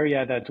definitely an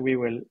area that we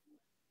will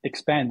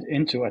expand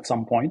into at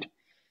some point.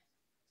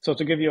 So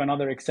to give you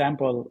another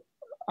example,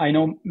 I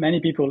know many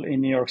people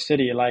in New York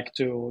City like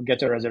to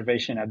get a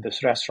reservation at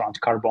this restaurant,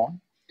 Carbone,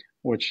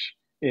 which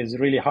is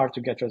really hard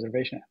to get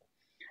reservation at.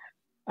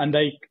 And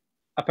they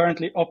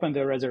apparently open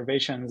their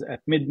reservations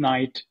at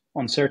midnight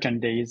on certain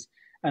days.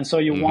 And so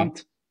you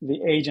want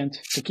the agent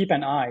to keep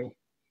an eye.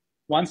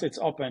 Once it's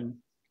open,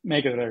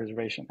 make a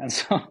reservation. And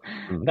so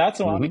that's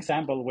one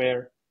example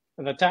where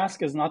the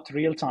task is not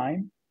real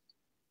time.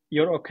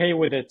 You're okay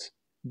with it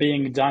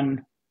being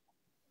done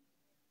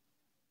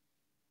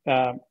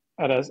on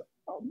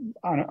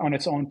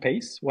its own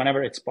pace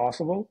whenever it's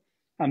possible,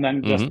 and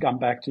then just come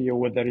back to you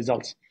with the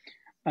results.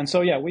 And so,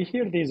 yeah, we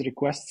hear these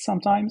requests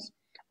sometimes.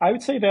 I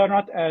would say they are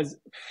not as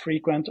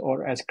frequent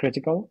or as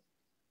critical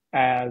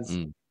as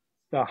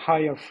the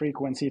higher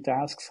frequency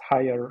tasks,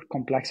 higher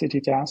complexity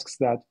tasks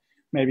that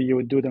maybe you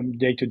would do them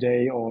day to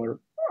day or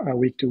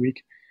week to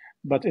week.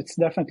 But it's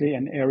definitely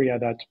an area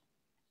that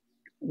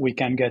we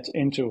can get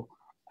into.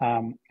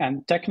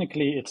 And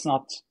technically, it's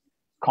not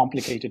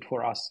complicated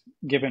for us,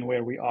 given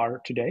where we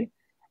are today.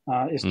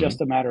 It's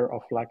just a matter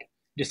of like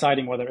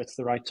deciding whether it's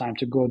the right time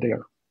to go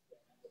there.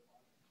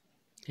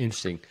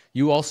 Interesting.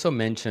 You also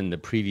mentioned the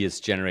previous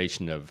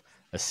generation of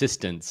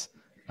assistants,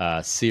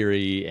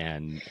 Siri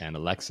and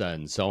Alexa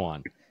and so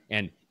on.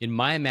 And in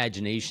my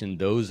imagination,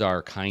 those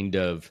are kind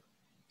of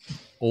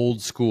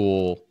old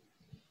school,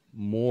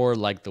 more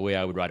like the way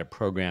I would write a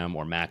program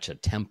or match a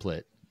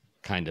template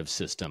kind of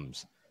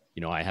systems.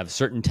 You know, I have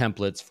certain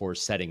templates for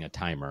setting a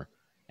timer,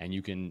 and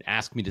you can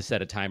ask me to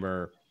set a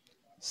timer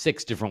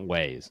 6 different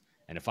ways.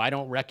 And if I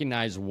don't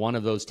recognize one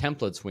of those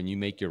templates when you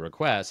make your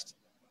request,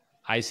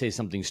 I say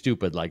something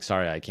stupid like,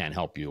 sorry, I can't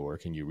help you, or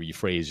can you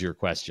rephrase your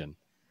question?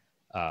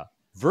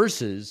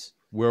 Versus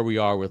where we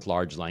are with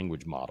large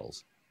language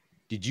models.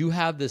 Did you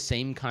have the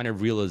same kind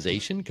of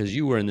realization? Because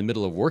you were in the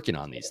middle of working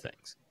on these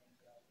things.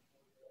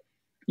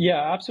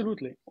 Yeah,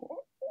 absolutely.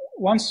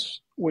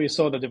 Once we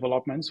saw the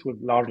developments with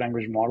large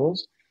language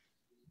models,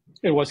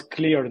 it was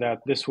clear that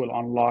this will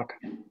unlock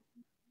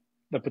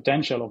the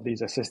potential of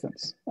these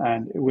assistants,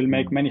 and it will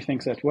make many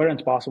things that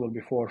weren't possible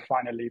before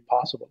finally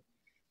possible.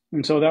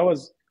 And so that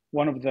was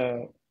one of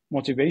the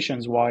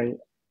motivations why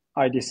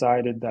I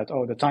decided that,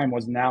 the time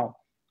was now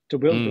to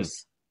build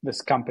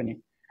this company.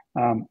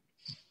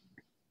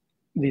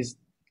 These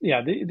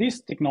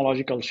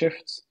technological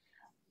shifts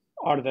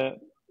are the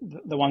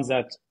ones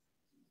that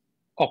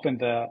open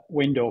the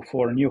window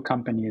for new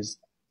companies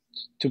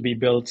to be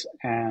built,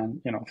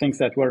 and things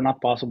that were not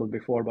possible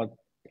before but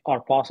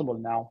are possible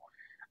now.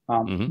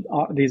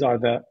 These are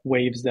the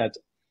waves that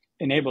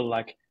enable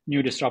like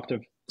new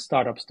disruptive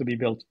startups to be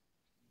built.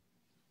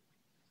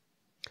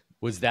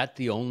 Was that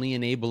the only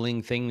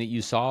enabling thing that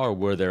you saw, or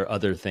were there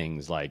other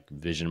things like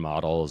vision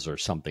models or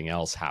something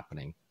else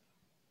happening?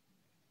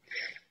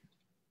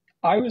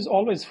 I was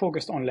always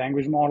focused on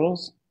language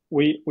models.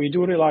 We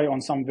do rely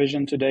on some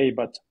vision today,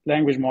 but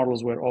language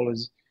models were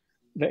always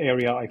the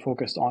area I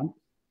focused on.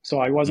 So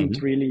I wasn't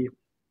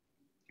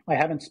I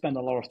haven't spent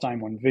a lot of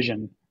time on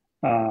vision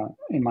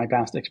in my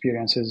past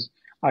experiences.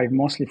 I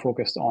mostly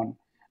focused on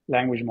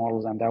language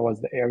models, and that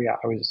was the area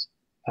I was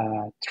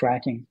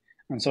tracking.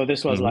 And so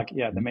this was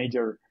the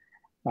major,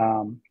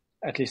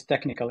 at least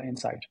technical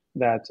insight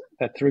that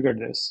triggered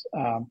this.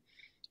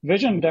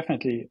 Vision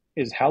definitely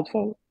is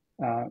helpful,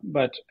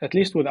 but at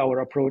least with our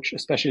approach,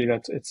 especially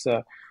that it's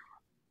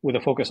with a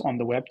focus on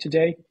the web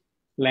today,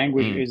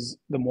 language is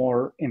the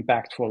more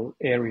impactful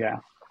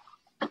area.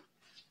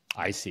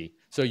 I see.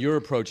 So your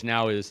approach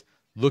now is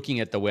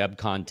looking at the web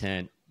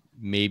content,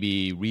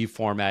 maybe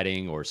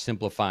reformatting or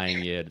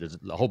simplifying it. There's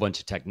a whole bunch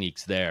of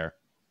techniques there,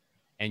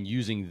 and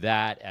using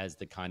that as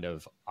the kind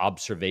of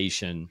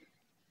observation.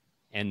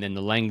 And then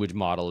the language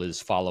model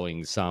is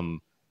following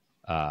some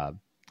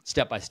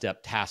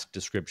step-by-step task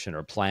description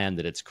or plan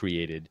that it's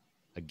created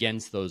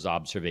against those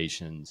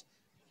observations,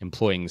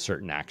 employing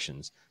certain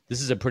actions.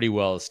 This is a pretty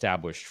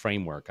well-established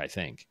framework, I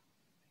think.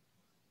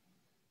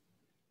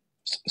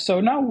 So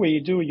now we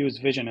do use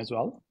vision as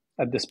well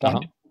at this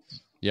point.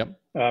 Yep.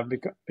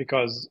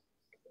 Because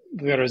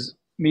there is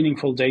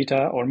meaningful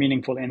data or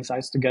meaningful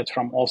insights to get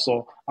from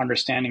also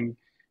understanding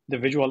the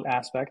visual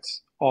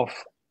aspects of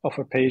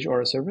a page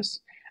or a service.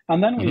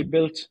 And then we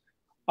built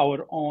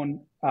our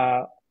own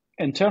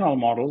internal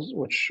models,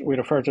 which we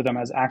refer to them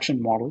as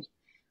action models,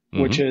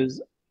 which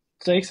is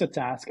takes a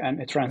task and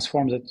it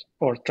transforms it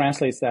or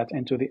translates that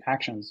into the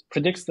actions,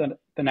 predicts the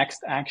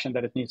next action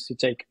that it needs to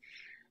take.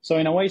 So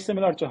in a way,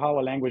 similar to how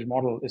a language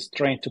model is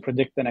trained to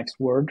predict the next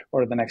word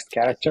or the next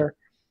character,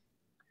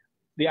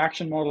 the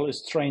action model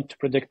is trained to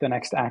predict the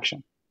next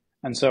action.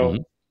 And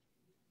so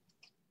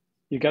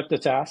you get the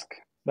task,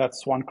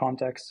 that's one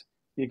context.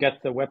 You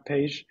get the web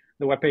page.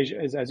 The web page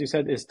is, as you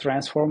said, is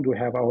transformed. We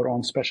have our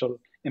own special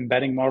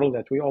embedding model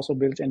that we also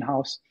built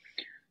in-house.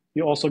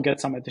 You also get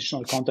some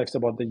additional context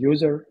about the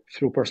user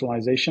through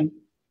personalization.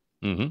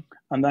 And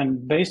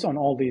then based on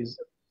all these,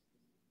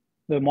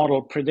 the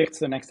model predicts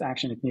the next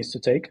action it needs to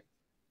take.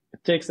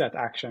 It takes that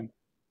action.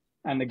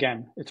 And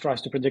again, it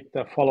tries to predict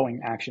the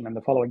following action and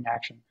the following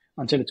action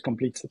until it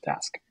completes the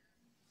task.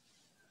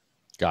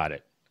 Got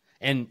it.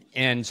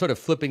 And sort of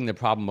flipping the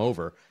problem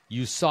over,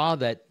 you saw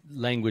that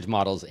language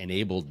models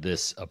enabled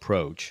this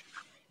approach,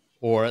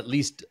 or at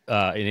least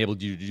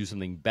enabled you to do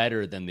something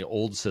better than the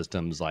old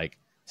systems like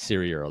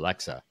Siri or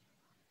Alexa.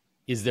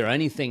 Is there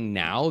anything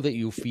now that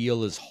you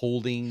feel is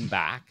holding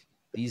back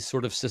these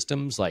sort of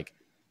systems, like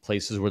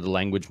places where the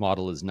language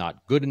model is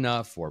not good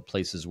enough or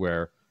places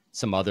where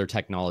some other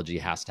technology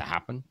has to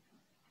happen?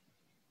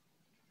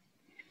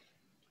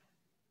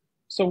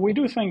 So we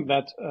do think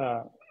that,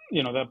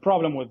 the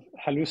problem with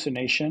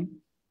hallucination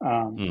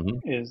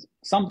is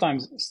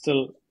sometimes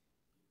still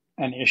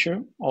an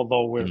issue,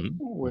 although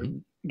we're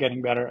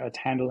getting better at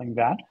handling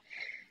that.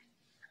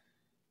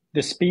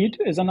 The speed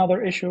is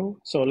another issue.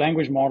 So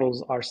language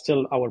models are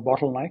still our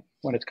bottleneck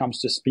when it comes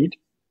to speed.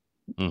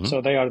 So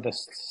they are the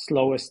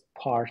slowest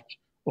part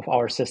of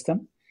our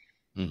system.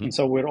 And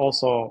so we're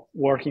also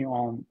working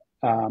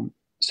on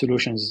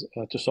solutions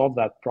to solve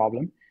that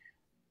problem,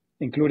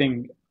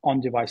 including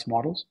on-device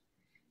models.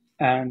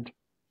 And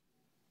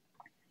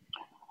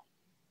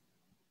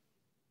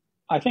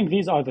I think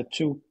these are the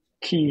two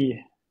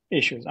key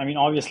issues. I mean,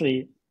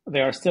 obviously,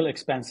 they are still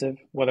expensive,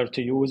 whether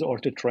to use or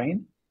to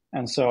train.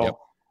 And so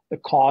the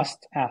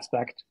cost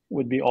aspect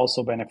would be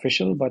also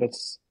beneficial, but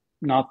it's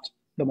not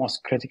the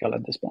most critical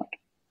at this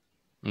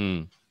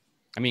point.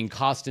 I mean,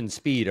 cost and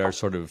speed are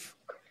sort of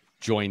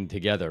joined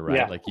together, right?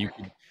 Yeah. Like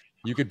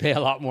you could pay a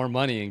lot more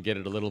money and get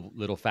it a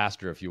little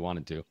faster if you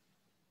wanted to.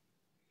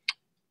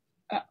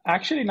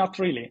 Actually, not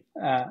really,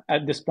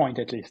 at this point,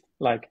 at least.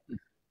 Like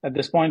at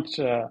this point,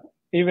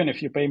 even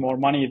if you pay more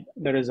money,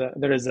 there is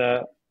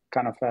a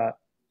kind of a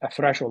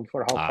threshold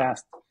for how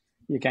fast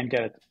you can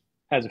get it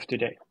as of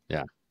today.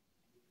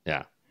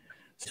 Yeah.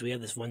 So we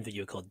have this one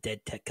video called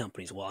Dead Tech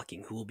Companies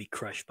Walking, Who Will Be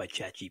Crushed by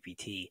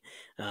ChatGPT.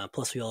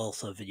 Plus, we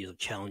also have videos of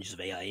challenges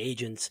of AI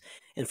agents.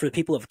 And for the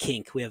people of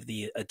kink, we have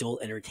the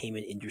adult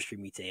entertainment industry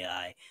meets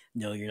AI.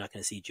 No, you're not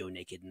going to see Joe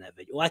naked in that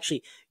video. Well,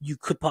 actually, you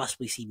could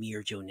possibly see me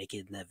or Joe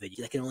naked in that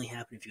video. That can only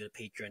happen if you go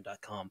to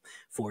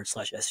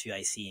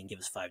patreon.com/SVIC and give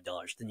us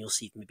 $5. Then you'll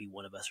see if maybe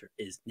one of us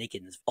is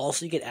naked.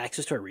 Also, you get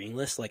access to our reading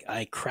list. Like,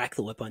 I crack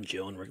the whip on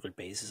Joe on a regular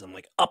basis. I'm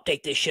like,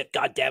 update this shit,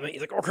 goddammit. He's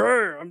like,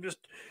 okay, I'm just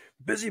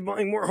busy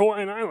buying more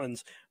Hawaiian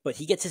Islands. But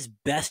he gets his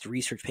best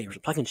research papers.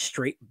 I'm talking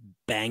straight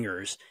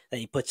bangers that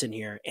he puts in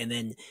here, and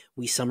then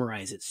we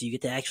summarize it. So you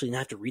get to actually not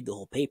have to read the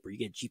whole paper. You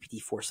get a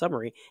GPT-4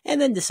 summary, and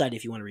then decide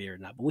if you want to read it or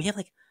not. But we have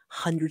like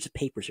hundreds of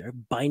papers here,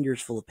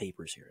 binders full of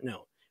papers here.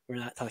 No, we're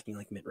not talking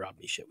like Mitt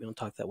Romney shit. We don't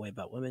talk that way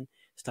about women.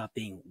 Stop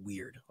being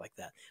weird like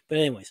that. But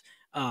anyways,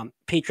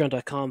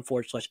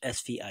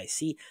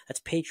 patreon.com/SVIC.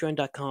 That's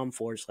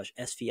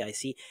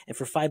patreon.com/SVIC. And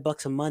for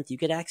 $5 a month, you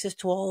get access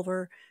to all of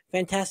our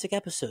fantastic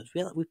episodes.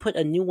 We put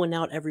a new one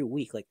out every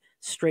week, like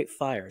straight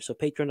fire. So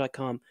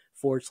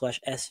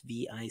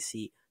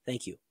patreon.com/SVIC.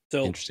 Thank you.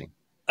 So interesting.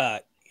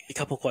 A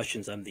couple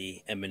questions. I'm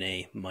the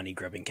M&A money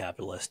grubbing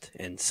capitalist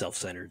and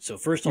self-centered. So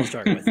first I'll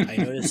start with,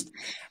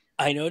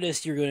 I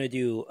noticed you're going to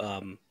go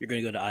to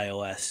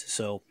iOS.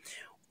 So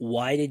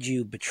why did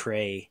you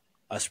betray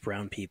us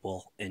brown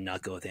people and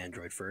not go with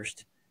Android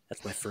first?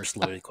 That's my first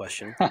loaded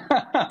question.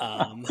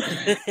 I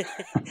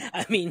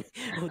mean,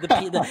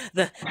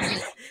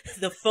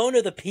 the phone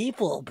of the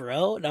people,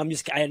 bro. No, I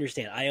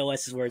understand.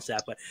 iOS is where it's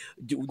at, but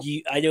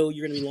I know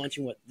you're going to be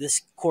launching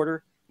this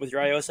quarter with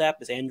your iOS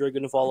app. Is Android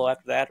going to follow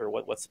after that, or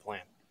what's the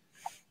plan?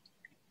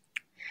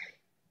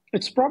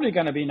 It's probably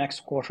going to be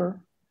next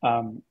quarter.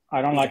 I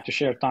don't like to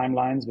share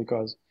timelines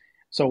because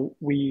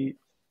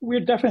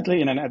we're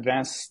definitely in an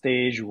advanced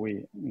stage.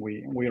 We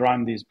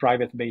run these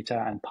private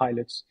beta and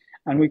pilots,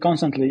 and we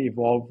constantly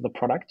evolve the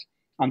product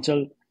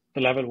until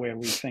the level where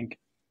we think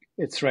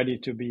it's ready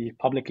to be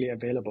publicly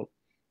available.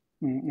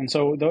 And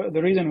so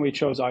the reason we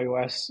chose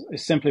iOS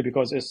is simply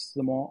because it's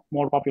the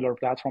more popular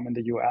platform in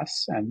the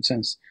US, and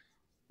since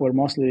we're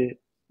mostly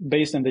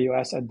based in the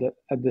US at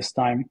this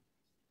time,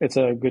 it's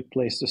a good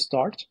place to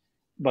start.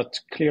 But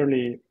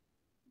clearly,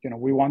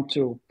 we want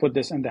to put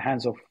this in the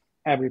hands of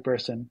every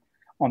person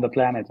on the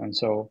planet, and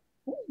so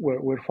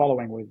we're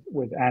following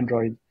with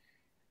Android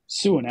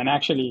soon. And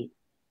actually,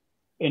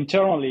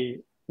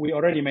 internally, we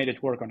already made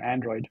it work on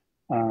Android.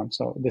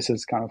 So this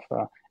is kind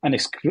of an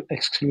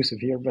exclusive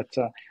here, but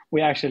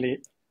we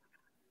actually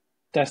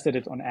tested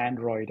it on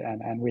Android,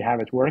 and we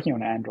have it working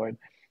on Android,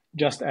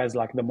 just as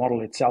like the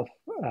model itself.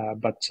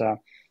 But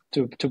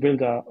to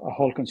build a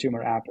whole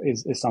consumer app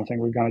is something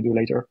we're going to do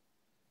later.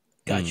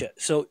 Gotcha.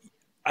 So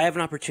I have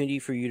an opportunity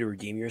for you to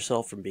redeem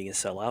yourself from being a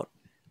sellout.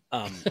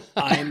 I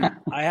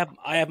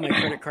have my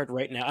credit card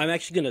right now. I'm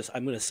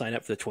gonna sign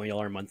up for the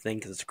 $20 a month thing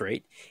because it's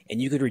great,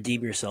 and you could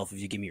redeem yourself if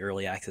you give me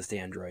early access to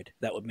Android.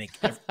 That would make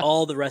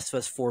all the rest of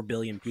us 4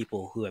 billion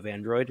people who have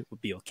Android would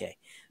be okay.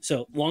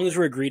 So long as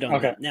we're agreed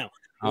on that. Now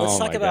let's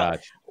talk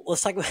about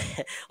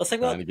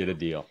trying to get a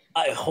deal.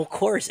 Of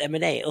course,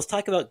 M&A. Let's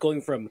talk about going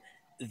from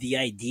the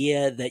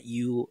idea that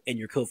you and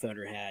your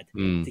co-founder had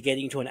to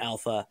getting to an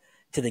alpha,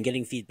 to then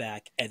getting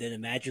feedback, and then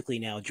magically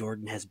now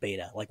Jordan has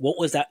beta. Like, what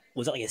was that?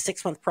 Was it like a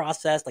 6-month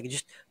process? Like,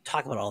 just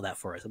talk about all that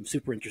for us. I'm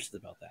super interested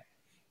about that.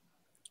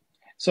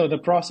 So the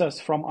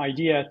process from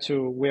idea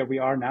to where we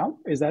are now,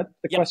 is that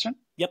the question?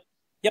 Yep.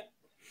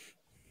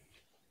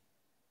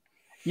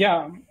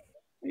 Yeah.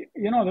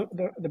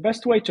 The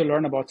best way to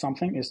learn about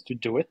something is to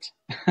do it.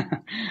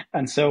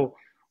 And so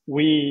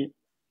we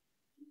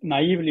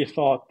naively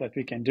thought that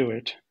we can do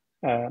it,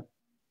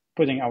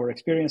 putting our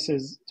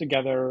experiences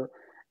together.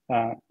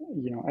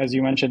 As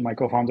you mentioned, my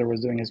co-founder was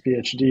doing his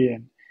PhD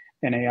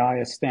in AI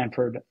at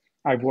Stanford.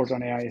 I've worked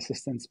on AI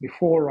assistants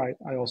before. I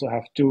also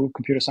have 2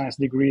 computer science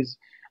degrees.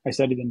 I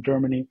studied in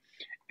Germany.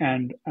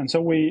 And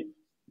so we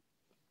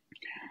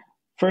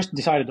first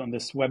decided on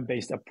this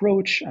web-based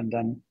approach, and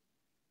then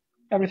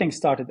everything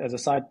started as a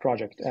side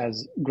project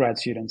as grad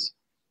students.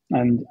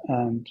 And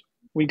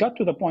we got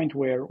to the point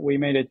where we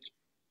made it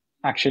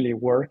actually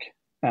work.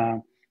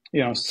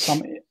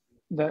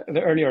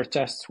 The earlier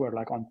tests were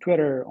like on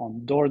Twitter,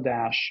 on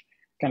DoorDash,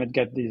 kind of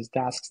get these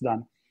tasks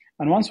done.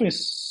 And once we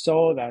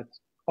saw that,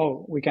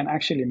 we can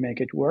actually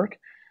make it work,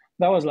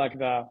 that was like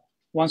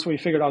once we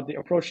figured out the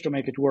approach to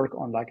make it work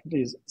on like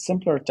these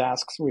simpler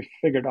tasks, we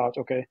figured out,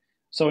 okay,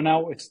 so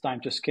now it's time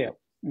to scale.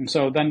 And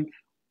so then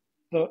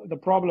the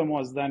problem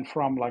was then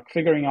from like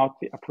figuring out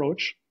the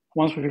approach.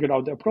 Once we figured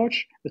out the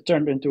approach, it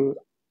turned into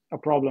a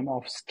problem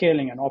of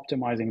scaling and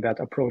optimizing that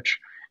approach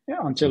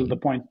until the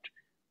point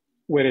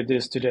where it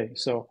is today.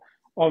 So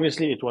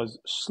obviously it was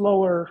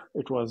slower,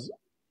 it was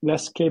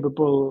less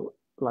capable,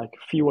 like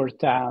fewer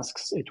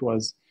tasks. It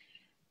was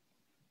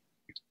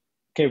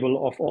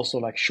capable of also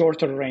like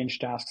shorter range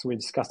tasks. We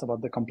discussed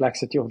about the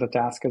complexity of the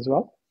task as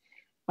well.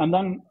 And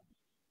then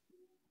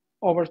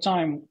over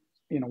time,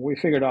 we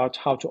figured out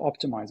how to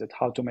optimize it,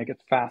 how to make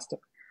it faster,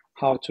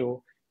 how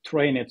to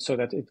train it so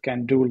that it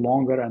can do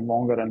longer and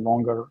longer and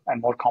longer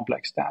and more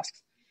complex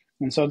tasks.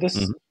 And so this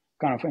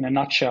kind of in a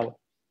nutshell,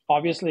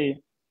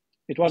 obviously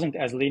it wasn't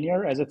as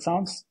linear as it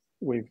sounds.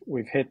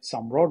 We've hit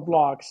some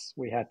roadblocks.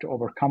 We had to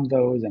overcome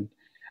those,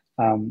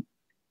 and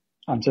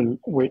until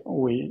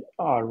we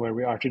are where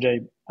we are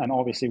today. And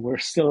obviously we're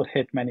still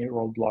hit many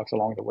roadblocks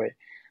along the way.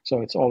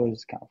 So it's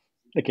always kind of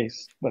the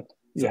case, but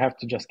you have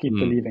to just keep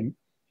believing.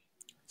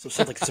 So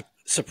something like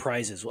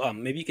surprises.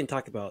 Maybe you can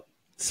talk about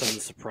some of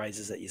the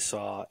surprises that you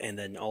saw, and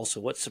then also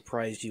what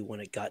surprised you when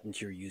it got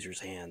into your users'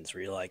 hands,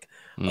 where you're like,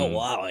 oh,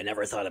 wow, I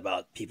never thought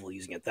about people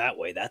using it that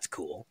way. That's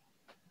cool.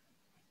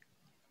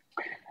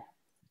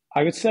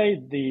 I would say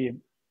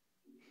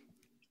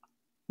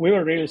we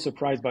were really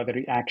surprised by the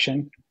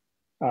reaction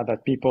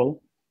that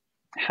people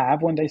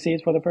have when they see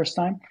it for the first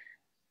time.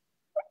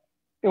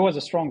 It was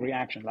a strong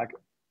reaction. Like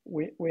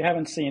we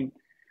haven't seen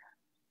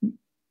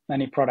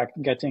any product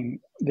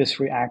getting this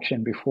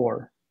reaction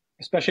before,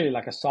 especially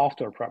like a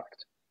software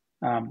product.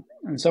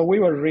 And so we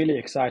were really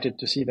excited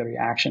to see the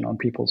reaction on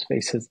people's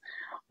faces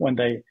when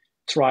they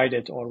tried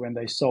it or when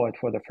they saw it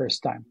for the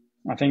first time.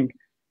 I think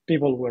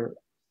people were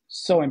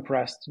so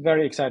impressed,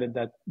 very excited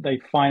that they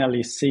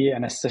finally see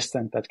an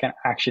assistant that can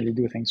actually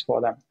do things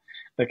for them,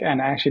 that can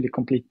actually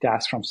complete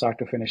tasks from start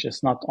to finish.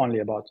 It's not only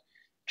about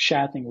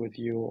chatting with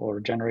you or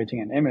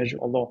generating an image,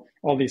 although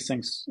all these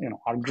things,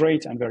 are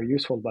great and very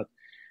useful, but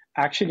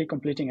actually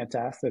completing a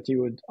task that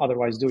you would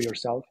otherwise do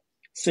yourself,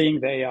 seeing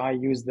the AI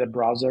use the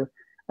browser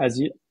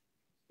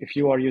if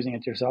you are using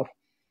it yourself,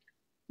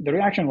 the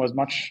reaction was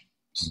much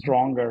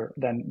stronger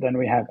than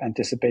we have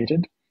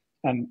anticipated.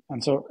 And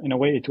so in a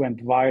way it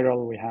went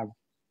viral. We have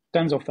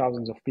tens of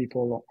thousands of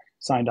people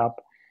signed up.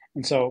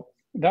 And so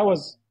that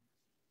was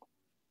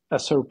a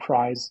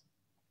surprise.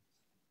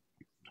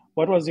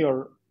 What was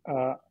your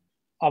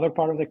other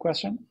part of the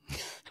question?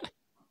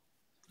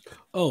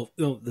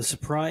 The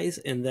surprise,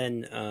 and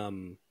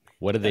then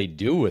what did they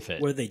do with it?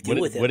 What did they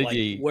do with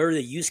it? Where are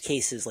the use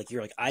cases? Like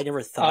you're like, I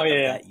never thought of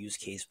that use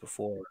case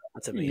before.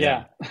 That's amazing.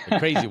 Yeah, the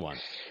crazy one.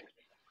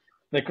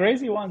 The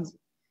crazy ones.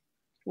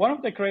 One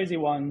of the crazy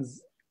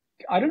ones,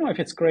 I don't know if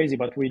it's crazy,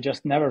 but we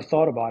just never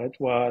thought about it,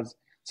 was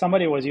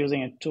somebody was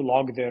using it to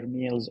log their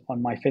meals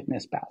on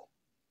MyFitnessPal.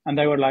 And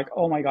they were like,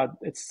 oh my God,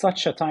 it's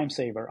such a time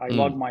saver. I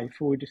log my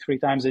food 3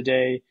 times a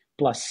day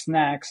plus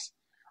snacks.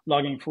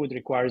 Logging food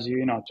requires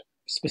you,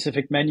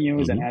 specific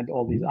menus and add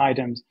all these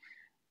items.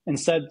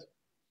 Instead,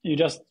 you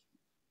just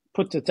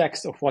put the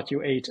text of what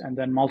you ate, and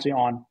then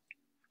Multion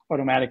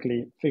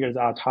automatically figures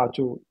out how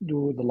to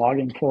do the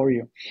logging for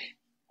you.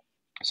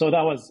 So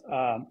that was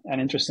an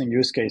interesting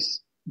use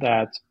case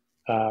that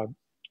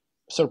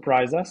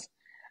surprised us.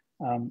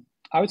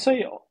 I would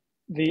say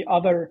the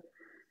other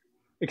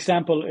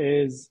example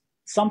is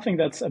something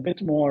that's a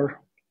bit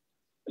more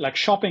like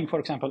shopping, for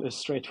example, is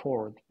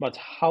straightforward, but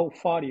how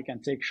far you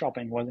can take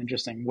shopping was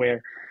interesting,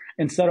 where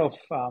instead of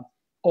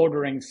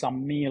ordering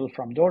some meal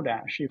from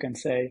DoorDash, you can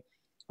say,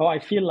 oh, I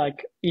feel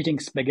like eating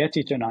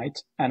spaghetti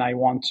tonight, and I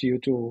want you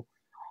to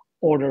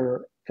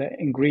order the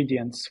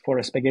ingredients for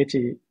a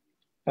spaghetti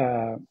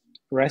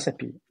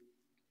recipe.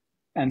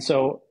 And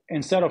so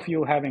instead of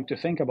you having to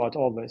think about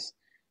all this,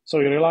 so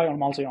you rely on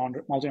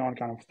Multion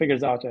kind of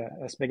figures out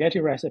a spaghetti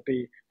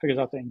recipe, figures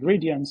out the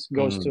ingredients,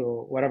 goes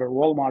to whatever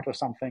Walmart or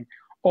something,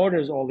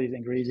 orders all these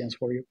ingredients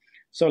for you.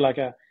 So like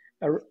a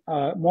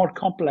more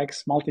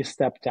complex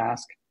multi-step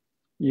task,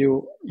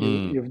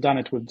 you've done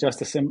it with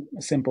just a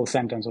simple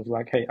sentence of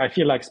like, hey, I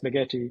feel like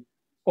spaghetti,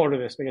 order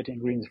the spaghetti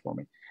ingredients for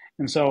me.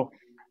 And so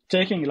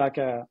taking like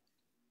a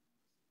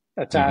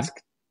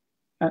task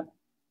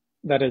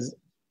that is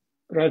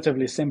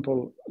relatively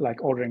simple,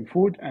 like ordering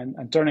food,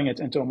 and turning it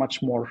into a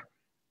much more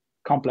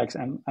complex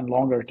and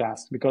longer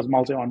task, because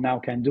Multion now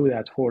can do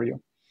that for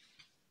you.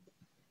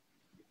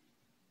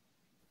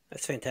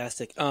 That's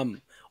fantastic.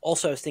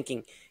 Also, I was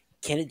thinking,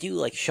 can it do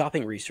like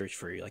shopping research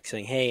for you? Like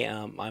saying, hey,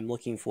 I'm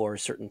looking for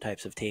certain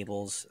types of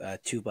tables,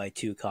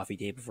 2x2 coffee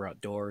table for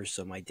outdoors,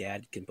 so my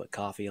dad can put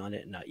coffee on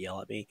it and not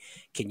yell at me.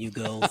 Can you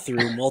go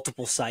through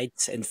multiple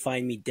sites and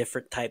find me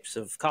different types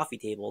of coffee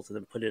tables and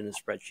then put it in a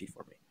spreadsheet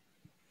for me?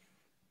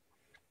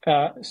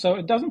 So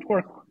it doesn't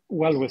work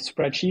well with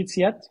spreadsheets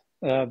yet.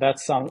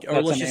 That's an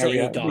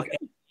area.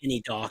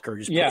 Any doc, or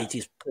just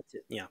put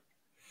it. Yeah.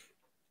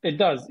 It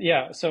does,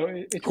 yeah. So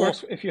it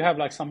works if you have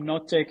like some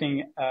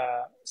note-taking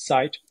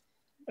site.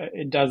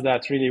 It does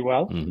that really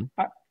well.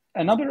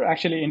 Another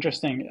actually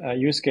interesting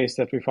use case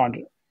that we found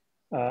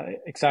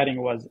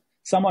exciting was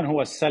someone who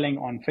was selling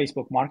on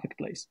Facebook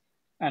Marketplace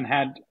and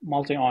had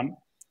Multion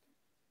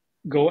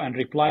go and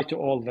reply to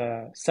all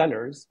the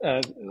sellers,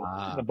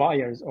 the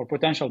buyers or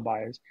potential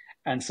buyers,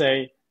 and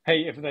say,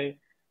 hey,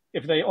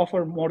 if they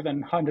offer more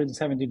than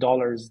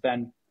 $170,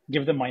 then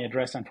give them my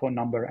address and phone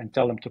number and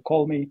tell them to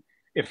call me.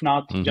 If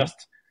not,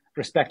 just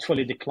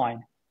respectfully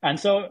decline. And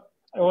so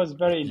it was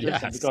very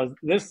interesting because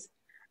this,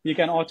 you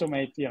can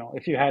automate,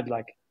 if you had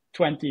like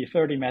 20,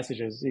 30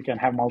 messages, you can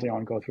have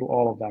Multion go through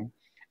all of them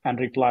and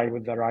reply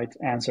with the right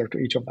answer to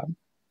each of them.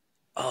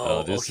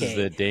 Oh, Oh, this is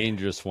okay. the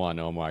dangerous one,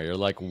 Omar. You're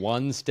like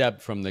one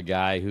step from the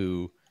guy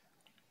who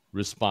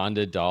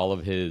responded to all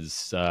of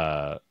his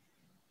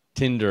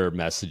Tinder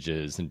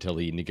messages until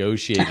he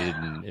negotiated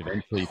and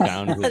eventually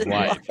found his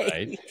wife,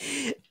 right?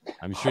 Why?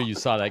 I'm sure you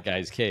saw that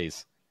guy's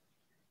case.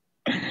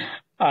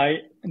 I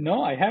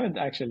haven't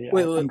actually.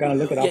 Wait, I'm wait, gonna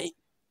look it yeah. up.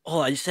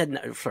 Hold on, I just said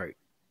no, sorry.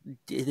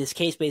 This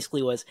case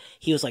basically was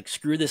he was like,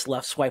 screw this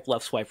left swipe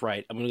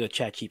right. I'm gonna go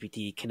chat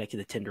GPT, connect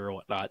to Tinder or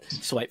whatnot,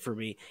 swipe for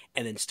me,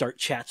 and then start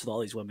chats with all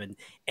these women.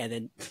 And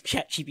then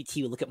chat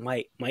GPT would look at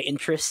my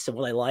interests and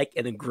what I like,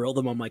 and then grill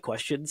them on my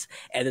questions.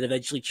 And then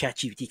eventually chat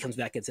GPT comes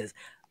back and says,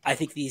 I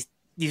think these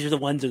are the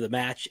ones that are the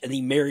match. And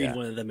he married Yeah.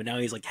 one of them, and now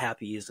he's like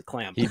happy as a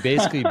clam. He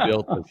basically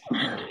built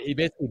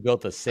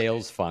a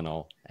sales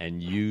funnel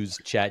and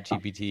used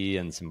ChatGPT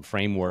and some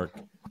framework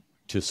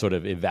to sort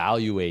of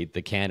evaluate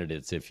the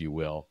candidates, if you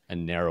will,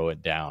 and narrow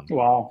it down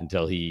Wow.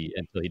 until he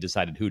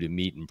decided who to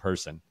meet in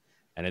person.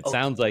 And it Okay.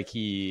 sounds like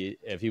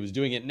if he was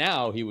doing it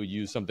now, he would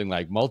use something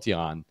like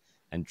Multion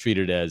and treat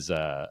it as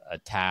a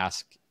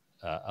task,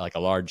 like a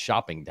large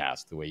shopping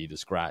task, the way you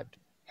described.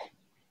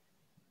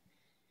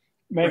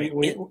 Maybe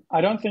Right. I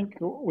don't think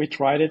we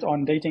tried it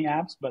on dating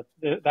apps, but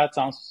that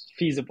sounds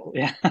feasible.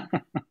 Yeah.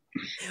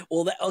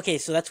 Well, okay,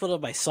 so that's one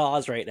of my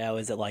saws right now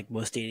is that like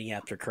most dating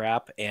apps are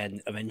crap,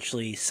 and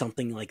eventually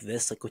something like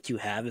this, like what you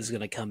have, is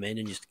going to come in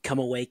and just come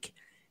awake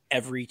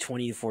every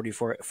 20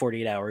 to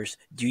 48 hours,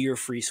 do your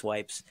free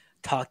swipes,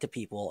 talk to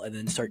people, and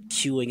then start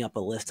queuing up a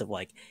list of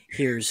like,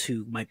 here's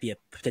who might be a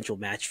potential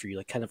match for you,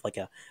 like kind of like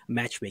a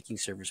matchmaking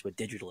service, but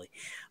digitally.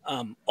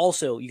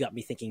 Also, you got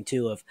me thinking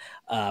too of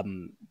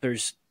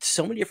there's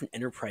so many different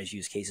enterprise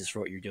use cases for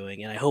what you're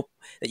doing, and I hope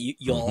that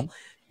y'all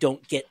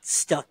don't get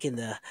stuck in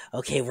the,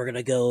 okay, we're going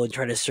to go and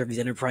try to serve these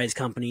enterprise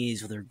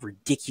companies with their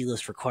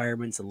ridiculous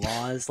requirements and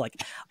laws.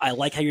 Like, I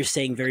like how you're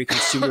saying very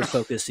consumer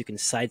focused, so you can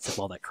sidestep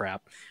all that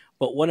crap.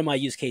 But one of my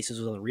use cases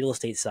was on the real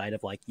estate side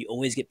of like, you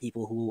always get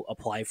people who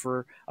apply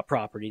for a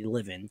property to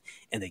live in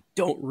and they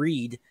don't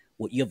read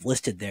what you have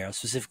listed there. It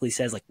specifically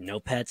says like no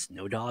pets,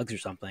 no dogs or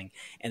something.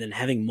 And then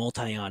having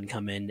Multion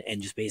come in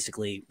and just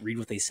basically read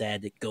what they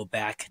said, go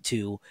back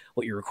to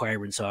what your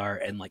requirements are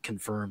and like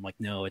confirm like,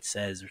 no, it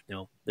says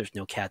there's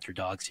no cats or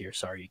dogs here.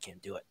 Sorry, you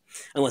can't do it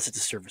unless it's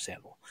a service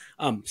animal.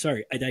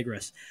 Sorry, I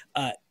digress.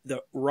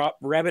 The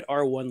Rabbit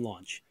R1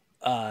 launch.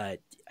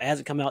 It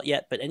hasn't come out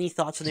yet, but any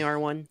thoughts on the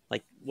R1,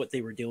 like what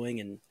they were doing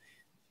and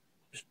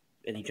just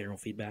any general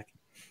feedback?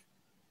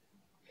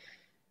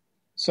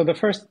 So the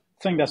first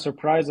thing that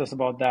surprised us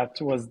about that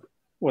was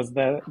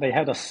that they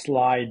had a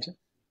slide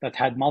that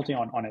had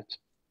Multion on it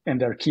in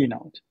their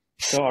keynote.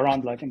 So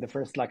around like in the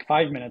first like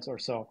 5 minutes or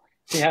so,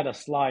 he had a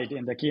slide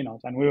in the keynote,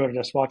 and we were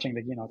just watching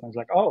the keynote. And I was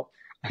like, oh,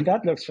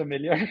 that looks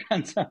familiar.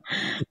 And so,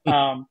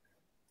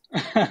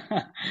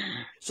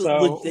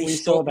 So they we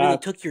stole, saw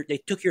that.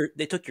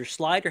 they took your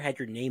slide or had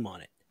your name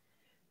on it,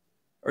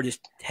 or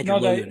just had your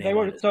No, logo they name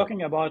were on it.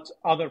 talking about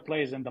other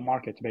plays in the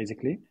market,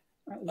 basically.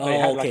 They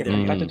Oh, had okay, like a there we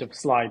go. competitive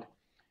slide,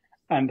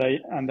 and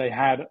they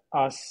had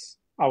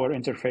our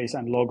interface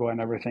and logo and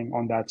everything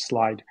on that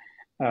slide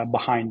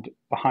behind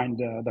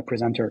the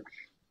presenter.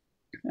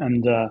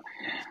 And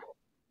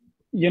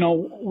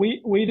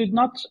we did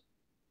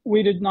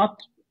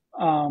not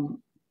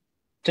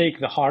take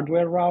the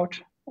hardware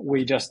route.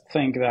 We just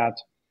think that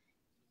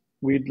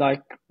we'd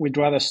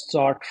rather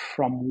start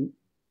from,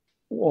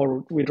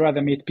 or we'd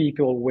rather meet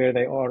people where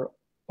they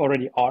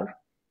already are,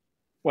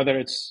 whether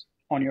it's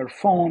on your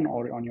phone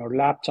or on your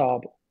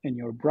laptop, in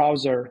your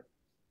browser,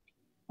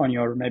 on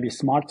your maybe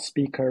smart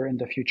speaker in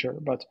the future.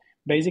 But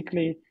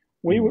basically,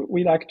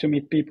 we like to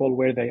meet people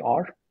where they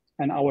are,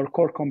 and our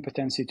core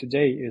competency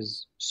today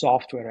is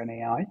software and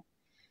AI.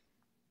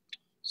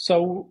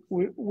 So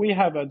we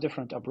have a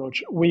different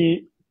approach.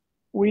 We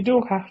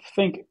do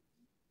think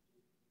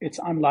it's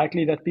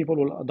unlikely that people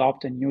will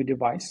adopt a new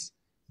device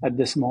at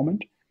this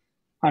moment,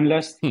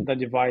 unless the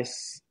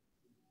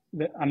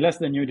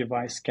new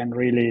device can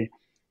really,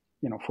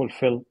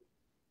 fulfill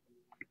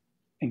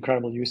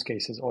incredible use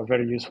cases or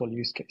very useful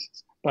use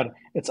cases. But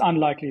it's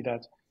unlikely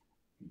that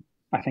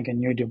I think a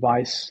new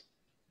device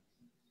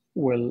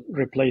will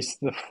replace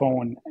the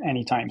phone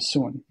anytime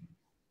soon.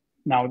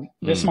 Now,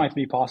 this might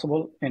be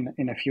possible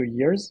in a few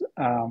years.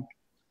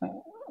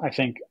 I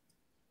think,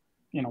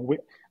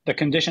 the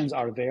conditions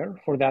are there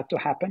for that to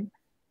happen,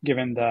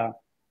 given the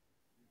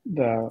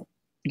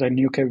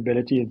new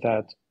capability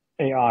that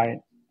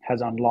AI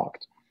has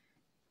unlocked.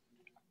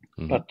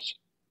 But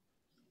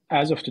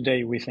as of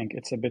today, we think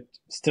it's a bit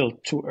still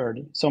too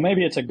early. So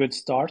maybe it's a good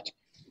start,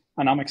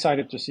 and I'm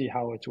excited to see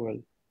how it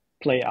will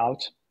play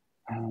out.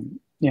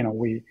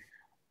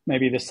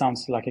 Maybe this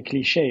sounds like a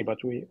cliche, but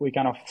we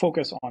kind of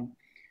focus on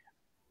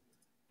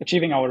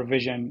achieving our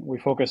vision. We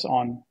focus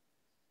on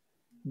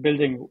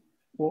building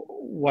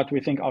what we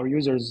think our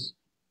users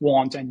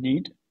want and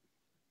need,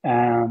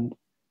 and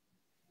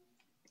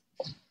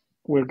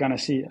we're going to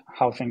see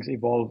how things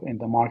evolve in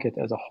the market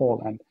as a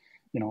whole. And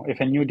if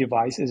a new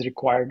device is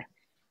required,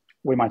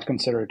 we might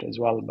consider it as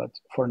well. But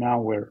for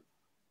now, we're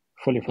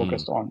fully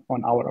focused on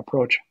our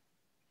approach.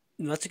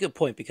 No, that's a good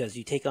point, because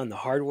you take on the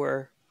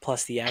hardware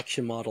plus the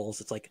action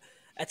models. It's like,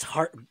 that's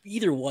hard.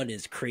 Either one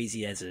is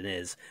crazy as it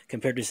is,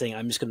 compared to saying,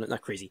 I'm just going to,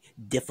 not crazy,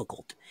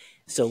 difficult.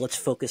 So let's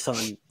focus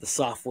on the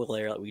software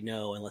layer that we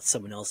know and let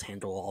someone else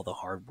handle all the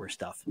hardware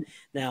stuff.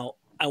 Now,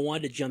 I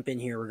wanted to jump in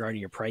here regarding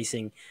your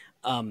pricing.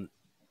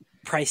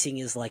 Pricing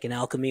is like an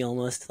alchemy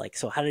almost. Like,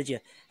 so how did you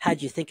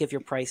think of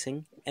your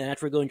pricing? And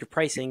after we go into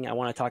pricing, I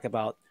want to talk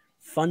about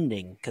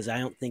funding, because I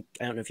don't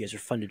know if you guys are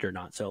funded or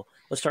not. So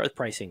let's start with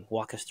pricing.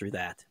 Walk us through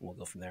that, and we'll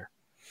go from there.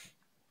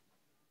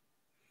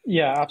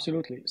 Yeah,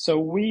 absolutely. So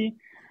we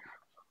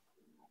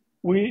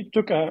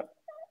took a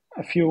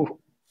few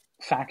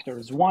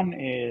factors. One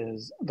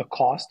is the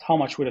cost. How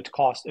much would it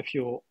cost if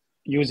you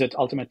use it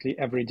ultimately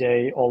every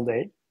day, all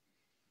day?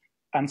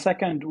 And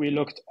second, we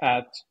looked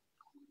at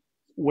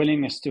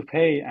willingness to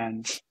pay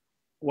and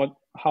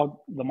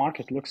how the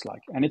market looks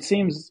like. And it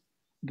seems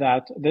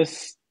that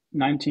this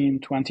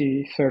 $19,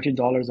 $20,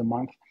 $30 a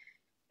month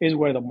is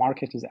where the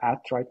market is at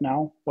right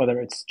now,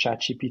 whether it's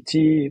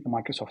ChatGPT, the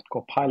Microsoft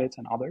Copilot,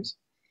 and others.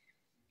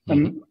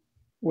 Mm-hmm. And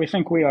we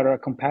think we are a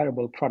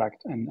comparable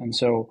product. And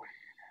so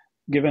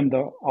given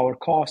our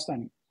cost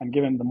and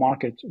given the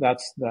market,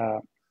 that's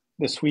the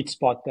sweet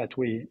spot that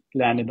we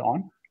landed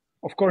on.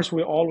 Of course,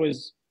 we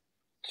always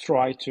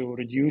try to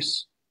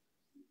reduce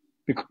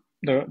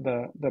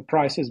the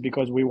prices,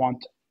 because we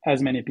want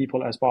as many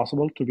people as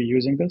possible to be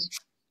using this.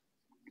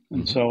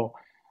 And so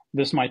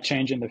this might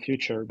change in the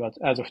future, but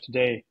as of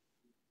today,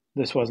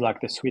 this was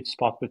like the sweet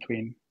spot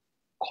between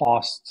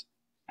cost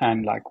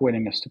and like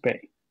willingness to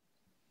pay.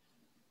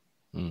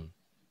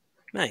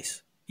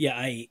 Nice. Yeah,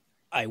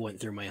 I went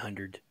through my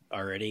 100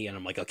 already, and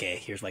I'm like, okay,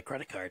 here's my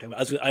credit card.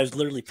 I was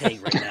literally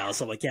paying right now,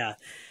 so I'm like, yeah.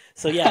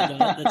 So yeah, no,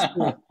 that's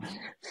cool.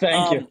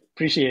 Thank you.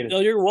 Appreciate it. No,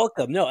 you're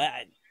welcome. No,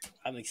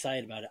 I'm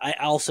excited about it. I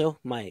also,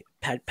 my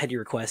petty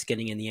request,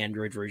 getting in the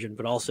Android version,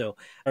 but also,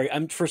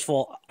 I'm first of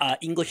all,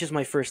 English is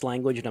my first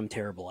language, and I'm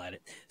terrible at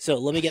it. So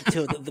let me get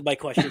to my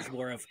questions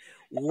more of,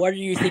 what are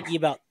you thinking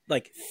about,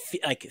 like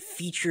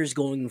features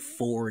going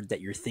forward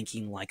that you're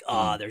thinking like,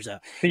 there's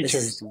a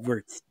features.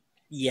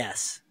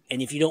 Yes,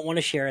 and if you don't want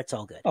to share, it's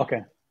all good.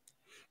 Okay.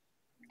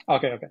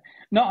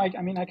 No,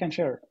 I mean I can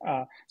share.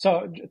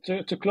 So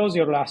to close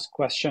your last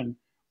question,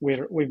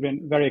 we've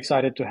been very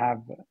excited to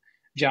have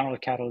General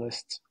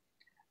Catalyst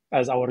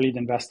as our lead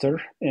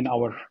investor in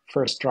our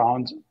first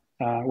round,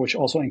 which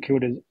also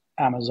included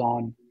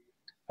Amazon,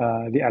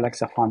 the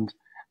Alexa Fund,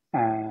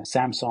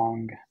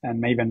 Samsung,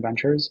 and Maven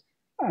Ventures,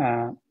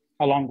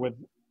 along with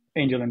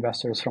angel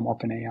investors from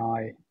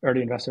OpenAI,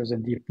 early investors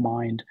in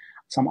DeepMind,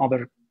 some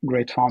other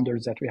great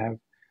founders that we have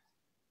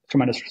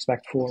tremendous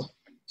respect for.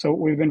 So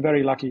we've been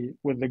very lucky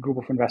with the group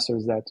of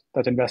investors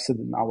that invested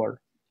in our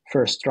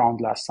first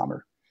round last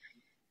summer.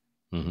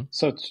 Mm-hmm.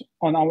 So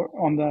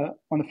on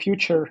the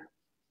future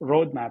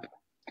roadmap,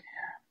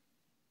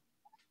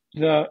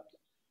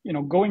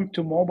 going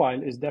to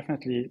mobile is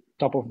definitely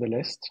top of the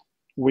list.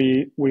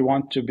 We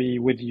want to be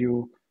with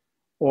you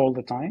all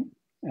the time.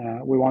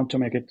 We want to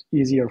make it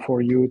easier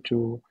for you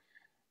to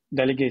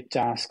delegate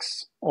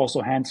tasks,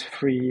 also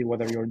hands-free,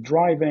 whether you're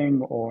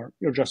driving or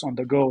you're just on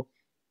the go.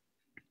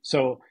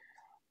 So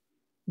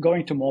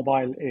going to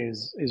mobile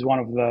is one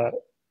of the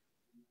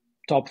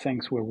top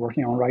things we're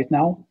working on right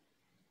now.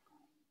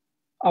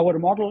 Our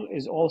model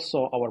is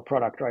also our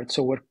product, right?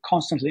 So we're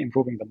constantly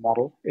improving the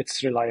model,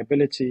 its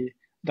reliability,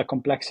 the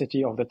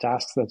complexity of the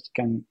tasks that it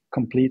can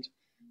complete.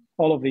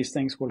 All of these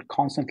things will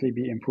constantly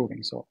be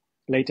improving. So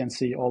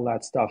latency, all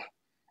that stuff.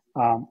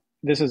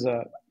 This is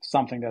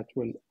something that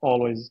will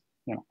always,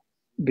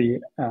 be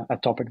a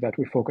topic that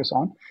we focus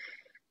on.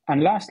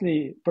 And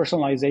lastly,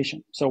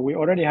 personalization. So we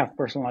already have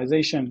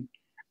personalization,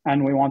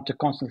 and we want to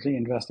constantly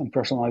invest in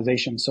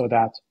personalization so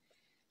that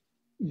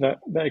the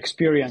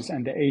experience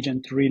and the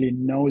agent really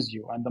knows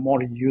you. And the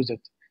more you use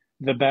it,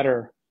 the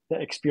better the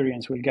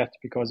experience will get,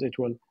 because it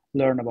will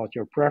learn about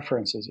your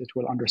preferences. It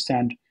will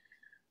understand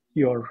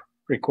your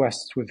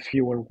requests with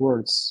fewer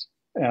words.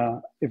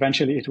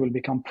 Eventually, it will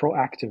become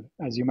proactive,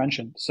 as you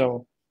mentioned.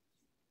 So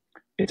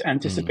it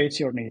anticipates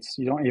your needs.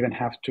 You don't even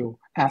have to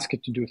ask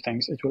it to do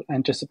things. It will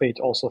anticipate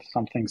also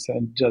some things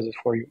and does it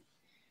for you.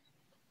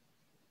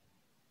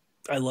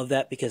 I love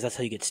that, because that's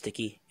how you get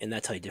sticky, and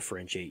that's how you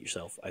differentiate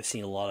yourself. I've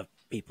seen a lot of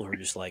people who are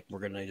just like, we're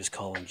going to just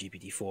call in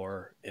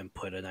GPT-4 and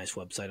put a nice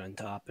website on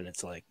top, and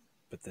it's like,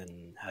 but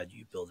then how do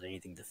you build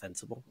anything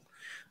defensible?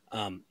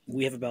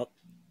 We have about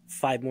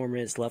 5 more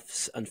minutes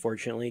left,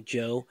 unfortunately.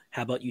 Joe,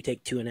 how about you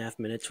take 2.5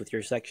 minutes with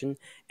your section,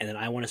 and then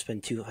I want to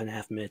spend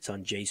 2.5 minutes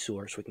on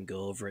JSOUR so we can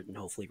go over it and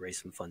hopefully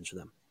raise some funds for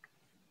them.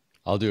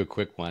 I'll do a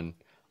quick one.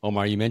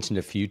 Omar, you mentioned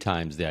a few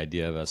times the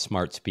idea of a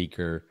smart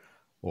speaker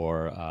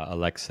or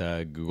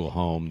Alexa, Google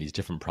Home, these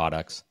different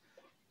products.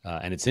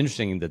 And it's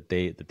interesting that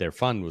their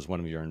fund was one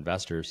of your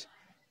investors.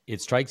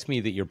 It strikes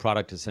me that your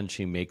product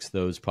essentially makes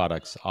those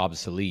products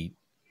obsolete.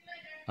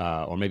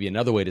 Or maybe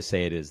another way to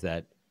say it is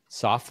that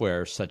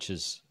software such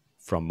as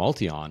from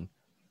Multion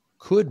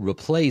could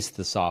replace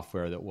the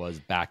software that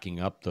was backing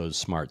up those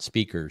smart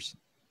speakers,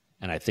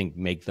 and I think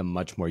make them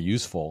much more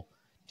useful.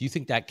 do you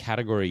think that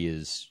category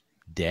is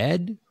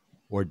dead,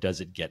 or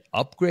does it get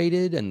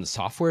upgraded in the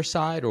software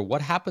side, or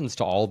what happens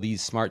to all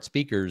these smart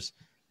speakers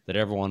that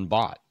everyone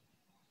bought?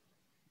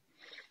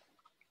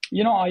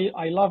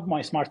 I love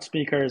my smart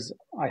speakers.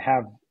 I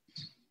have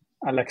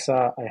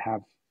Alexa, I have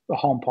the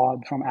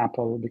HomePod from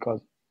Apple because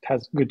it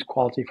has good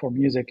quality for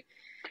music.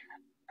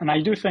 And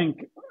I do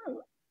think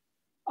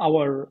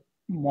our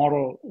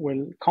model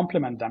will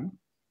complement them.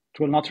 It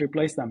will not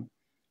replace them.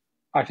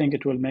 I think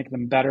it will make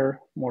them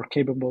better, more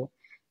capable,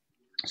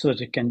 so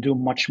that it can do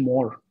much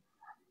more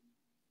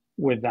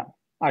with them.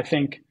 I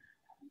think,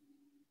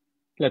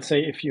 let's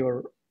say if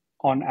you're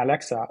on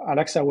Alexa,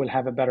 Alexa will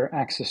have a better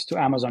access to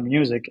Amazon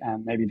Music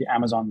and maybe the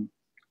Amazon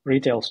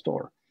retail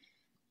store.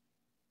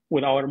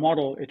 With our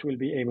model, it will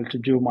be able to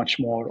do much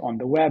more on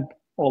the web,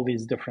 all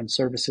these different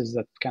services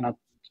that cannot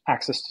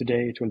access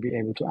today, it will be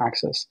able to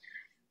access.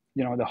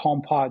 The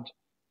HomePod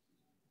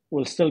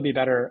will still be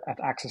better at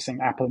accessing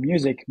Apple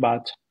Music,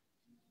 but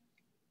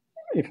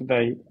if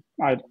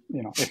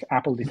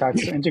Apple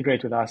decides to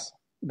integrate with us,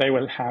 they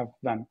will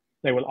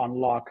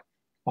unlock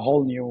a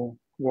whole new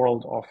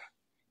world of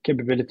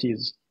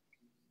capabilities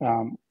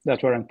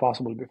that weren't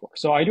possible before.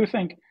 So I do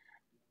think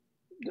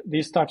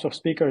these types of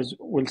speakers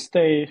will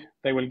stay,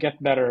 they will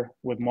get better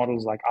with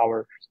models like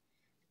ours.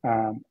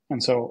 And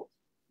so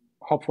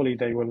hopefully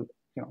they will,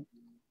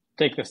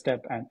 take the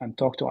step and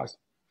talk to us.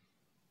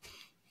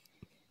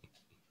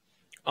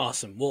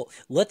 Awesome. Well,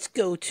 let's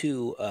go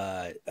to,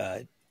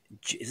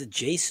 is it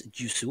Jace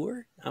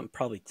Jusur? I'm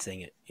probably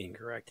saying it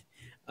incorrect.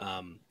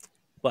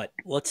 But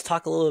let's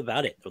talk a little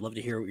about it. I'd love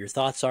to hear what your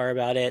thoughts are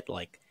about it,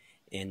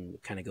 and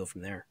kind of go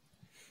from there.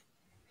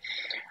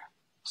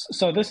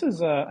 So this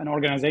is an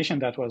organization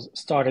that was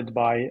started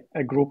by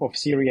a group of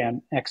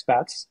Syrian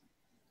expats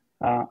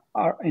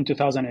in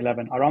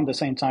 2011, around the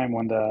same time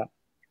when the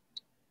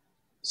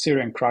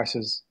Syrian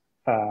crisis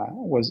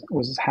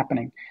was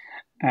happening.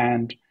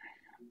 And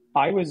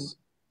I was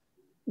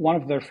one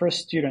of their first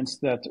students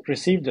that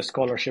received a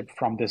scholarship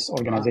from this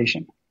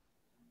organization.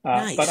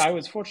 Nice. But I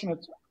was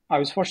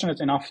fortunate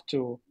enough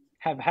to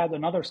have had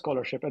another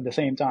scholarship at the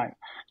same time,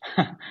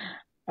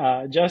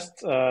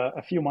 just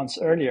a few months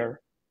earlier,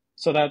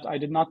 so that I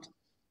did not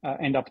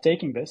end up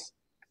taking this.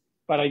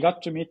 But I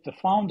got to meet the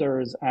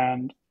founders,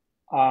 and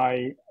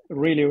I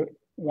really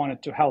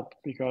wanted to help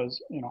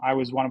because I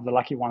was one of the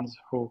lucky ones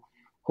who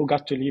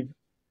got to leave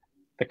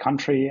the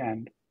country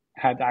and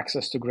had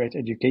access to great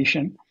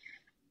education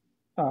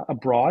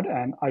abroad,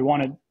 and I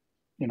wanted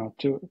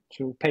to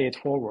pay it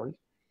forward.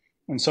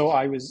 And so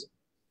I was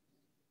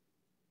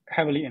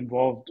heavily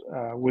involved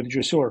with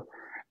Jusur.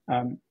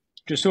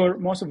 Jusur,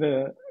 most of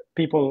the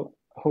people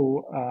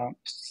who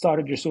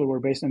started Jusur were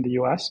based in the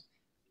US.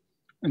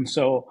 And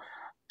so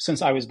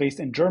since I was based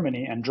in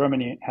Germany, and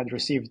Germany had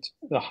received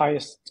the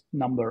highest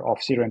number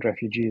of Syrian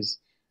refugees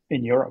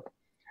in Europe,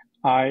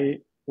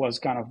 I was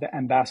kind of the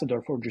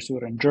ambassador for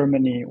Jusur in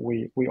Germany.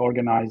 We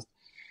organized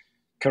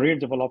career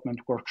development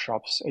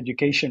workshops,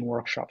 education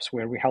workshops,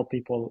 where we help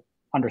people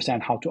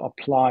understand how to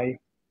apply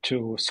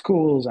to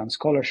schools and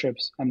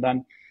scholarships. And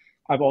then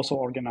I've also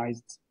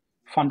organized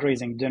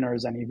fundraising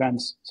dinners and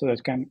events so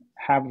that can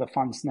have the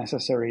funds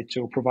necessary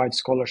to provide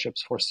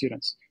scholarships for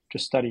students to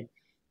study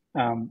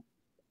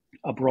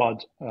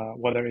abroad,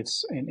 whether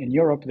it's in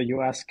Europe, the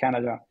US,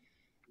 Canada.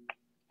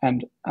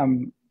 And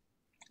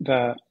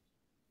the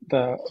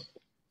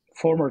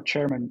former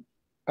chairman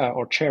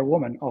or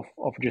chairwoman of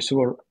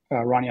Jusur,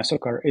 Rania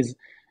Sukar,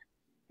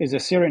 is a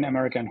Syrian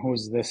American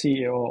who's the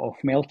CEO of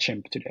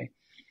Multion today.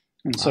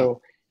 And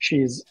so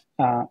she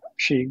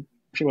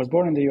was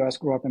born in the US,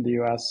 grew up in the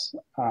US,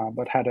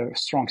 but had a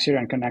strong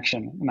Syrian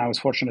connection. And I was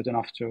fortunate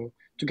enough to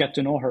get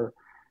to know her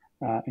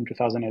in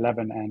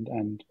 2011.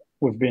 And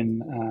we've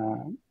been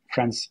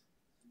friends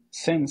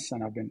since,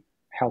 and I've been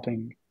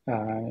helping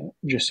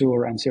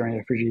Jusur and Syrian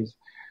refugees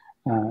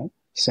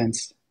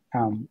since.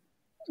 And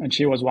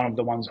she was one of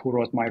the ones who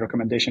wrote my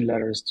recommendation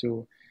letters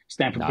to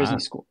Stanford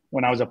Business School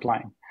when I was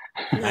applying.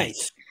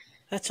 Nice.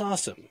 That's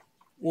awesome.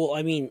 Well,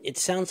 I mean, it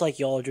sounds like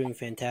y'all are doing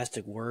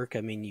fantastic work.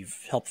 I mean,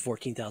 you've helped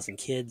 14,000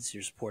 kids.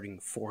 You're supporting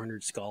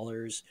 400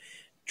 scholars,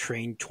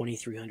 trained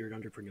 2,300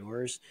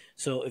 entrepreneurs.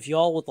 So if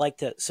y'all would like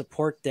to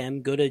support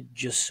them, go to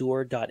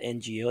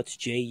jussoor.ngo. It's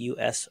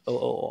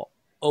JUSOOR.ngo.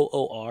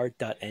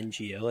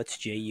 It's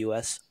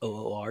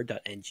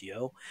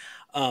JUSOOR.ngo.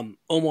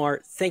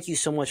 Omar, thank you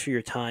so much for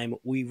your time.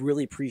 We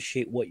really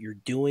appreciate what you're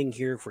doing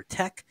here for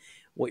tech,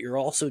 what you're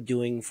also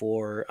doing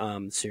for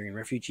Syrian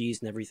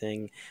refugees and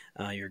everything.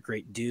 You're a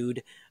great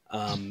dude.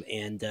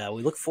 And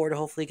we look forward to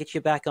hopefully get you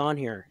back on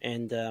here.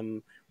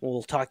 And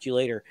we'll talk to you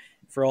later.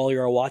 For all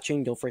you are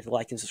watching, don't forget to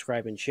like and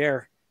subscribe and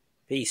share.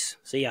 Peace.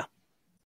 See ya.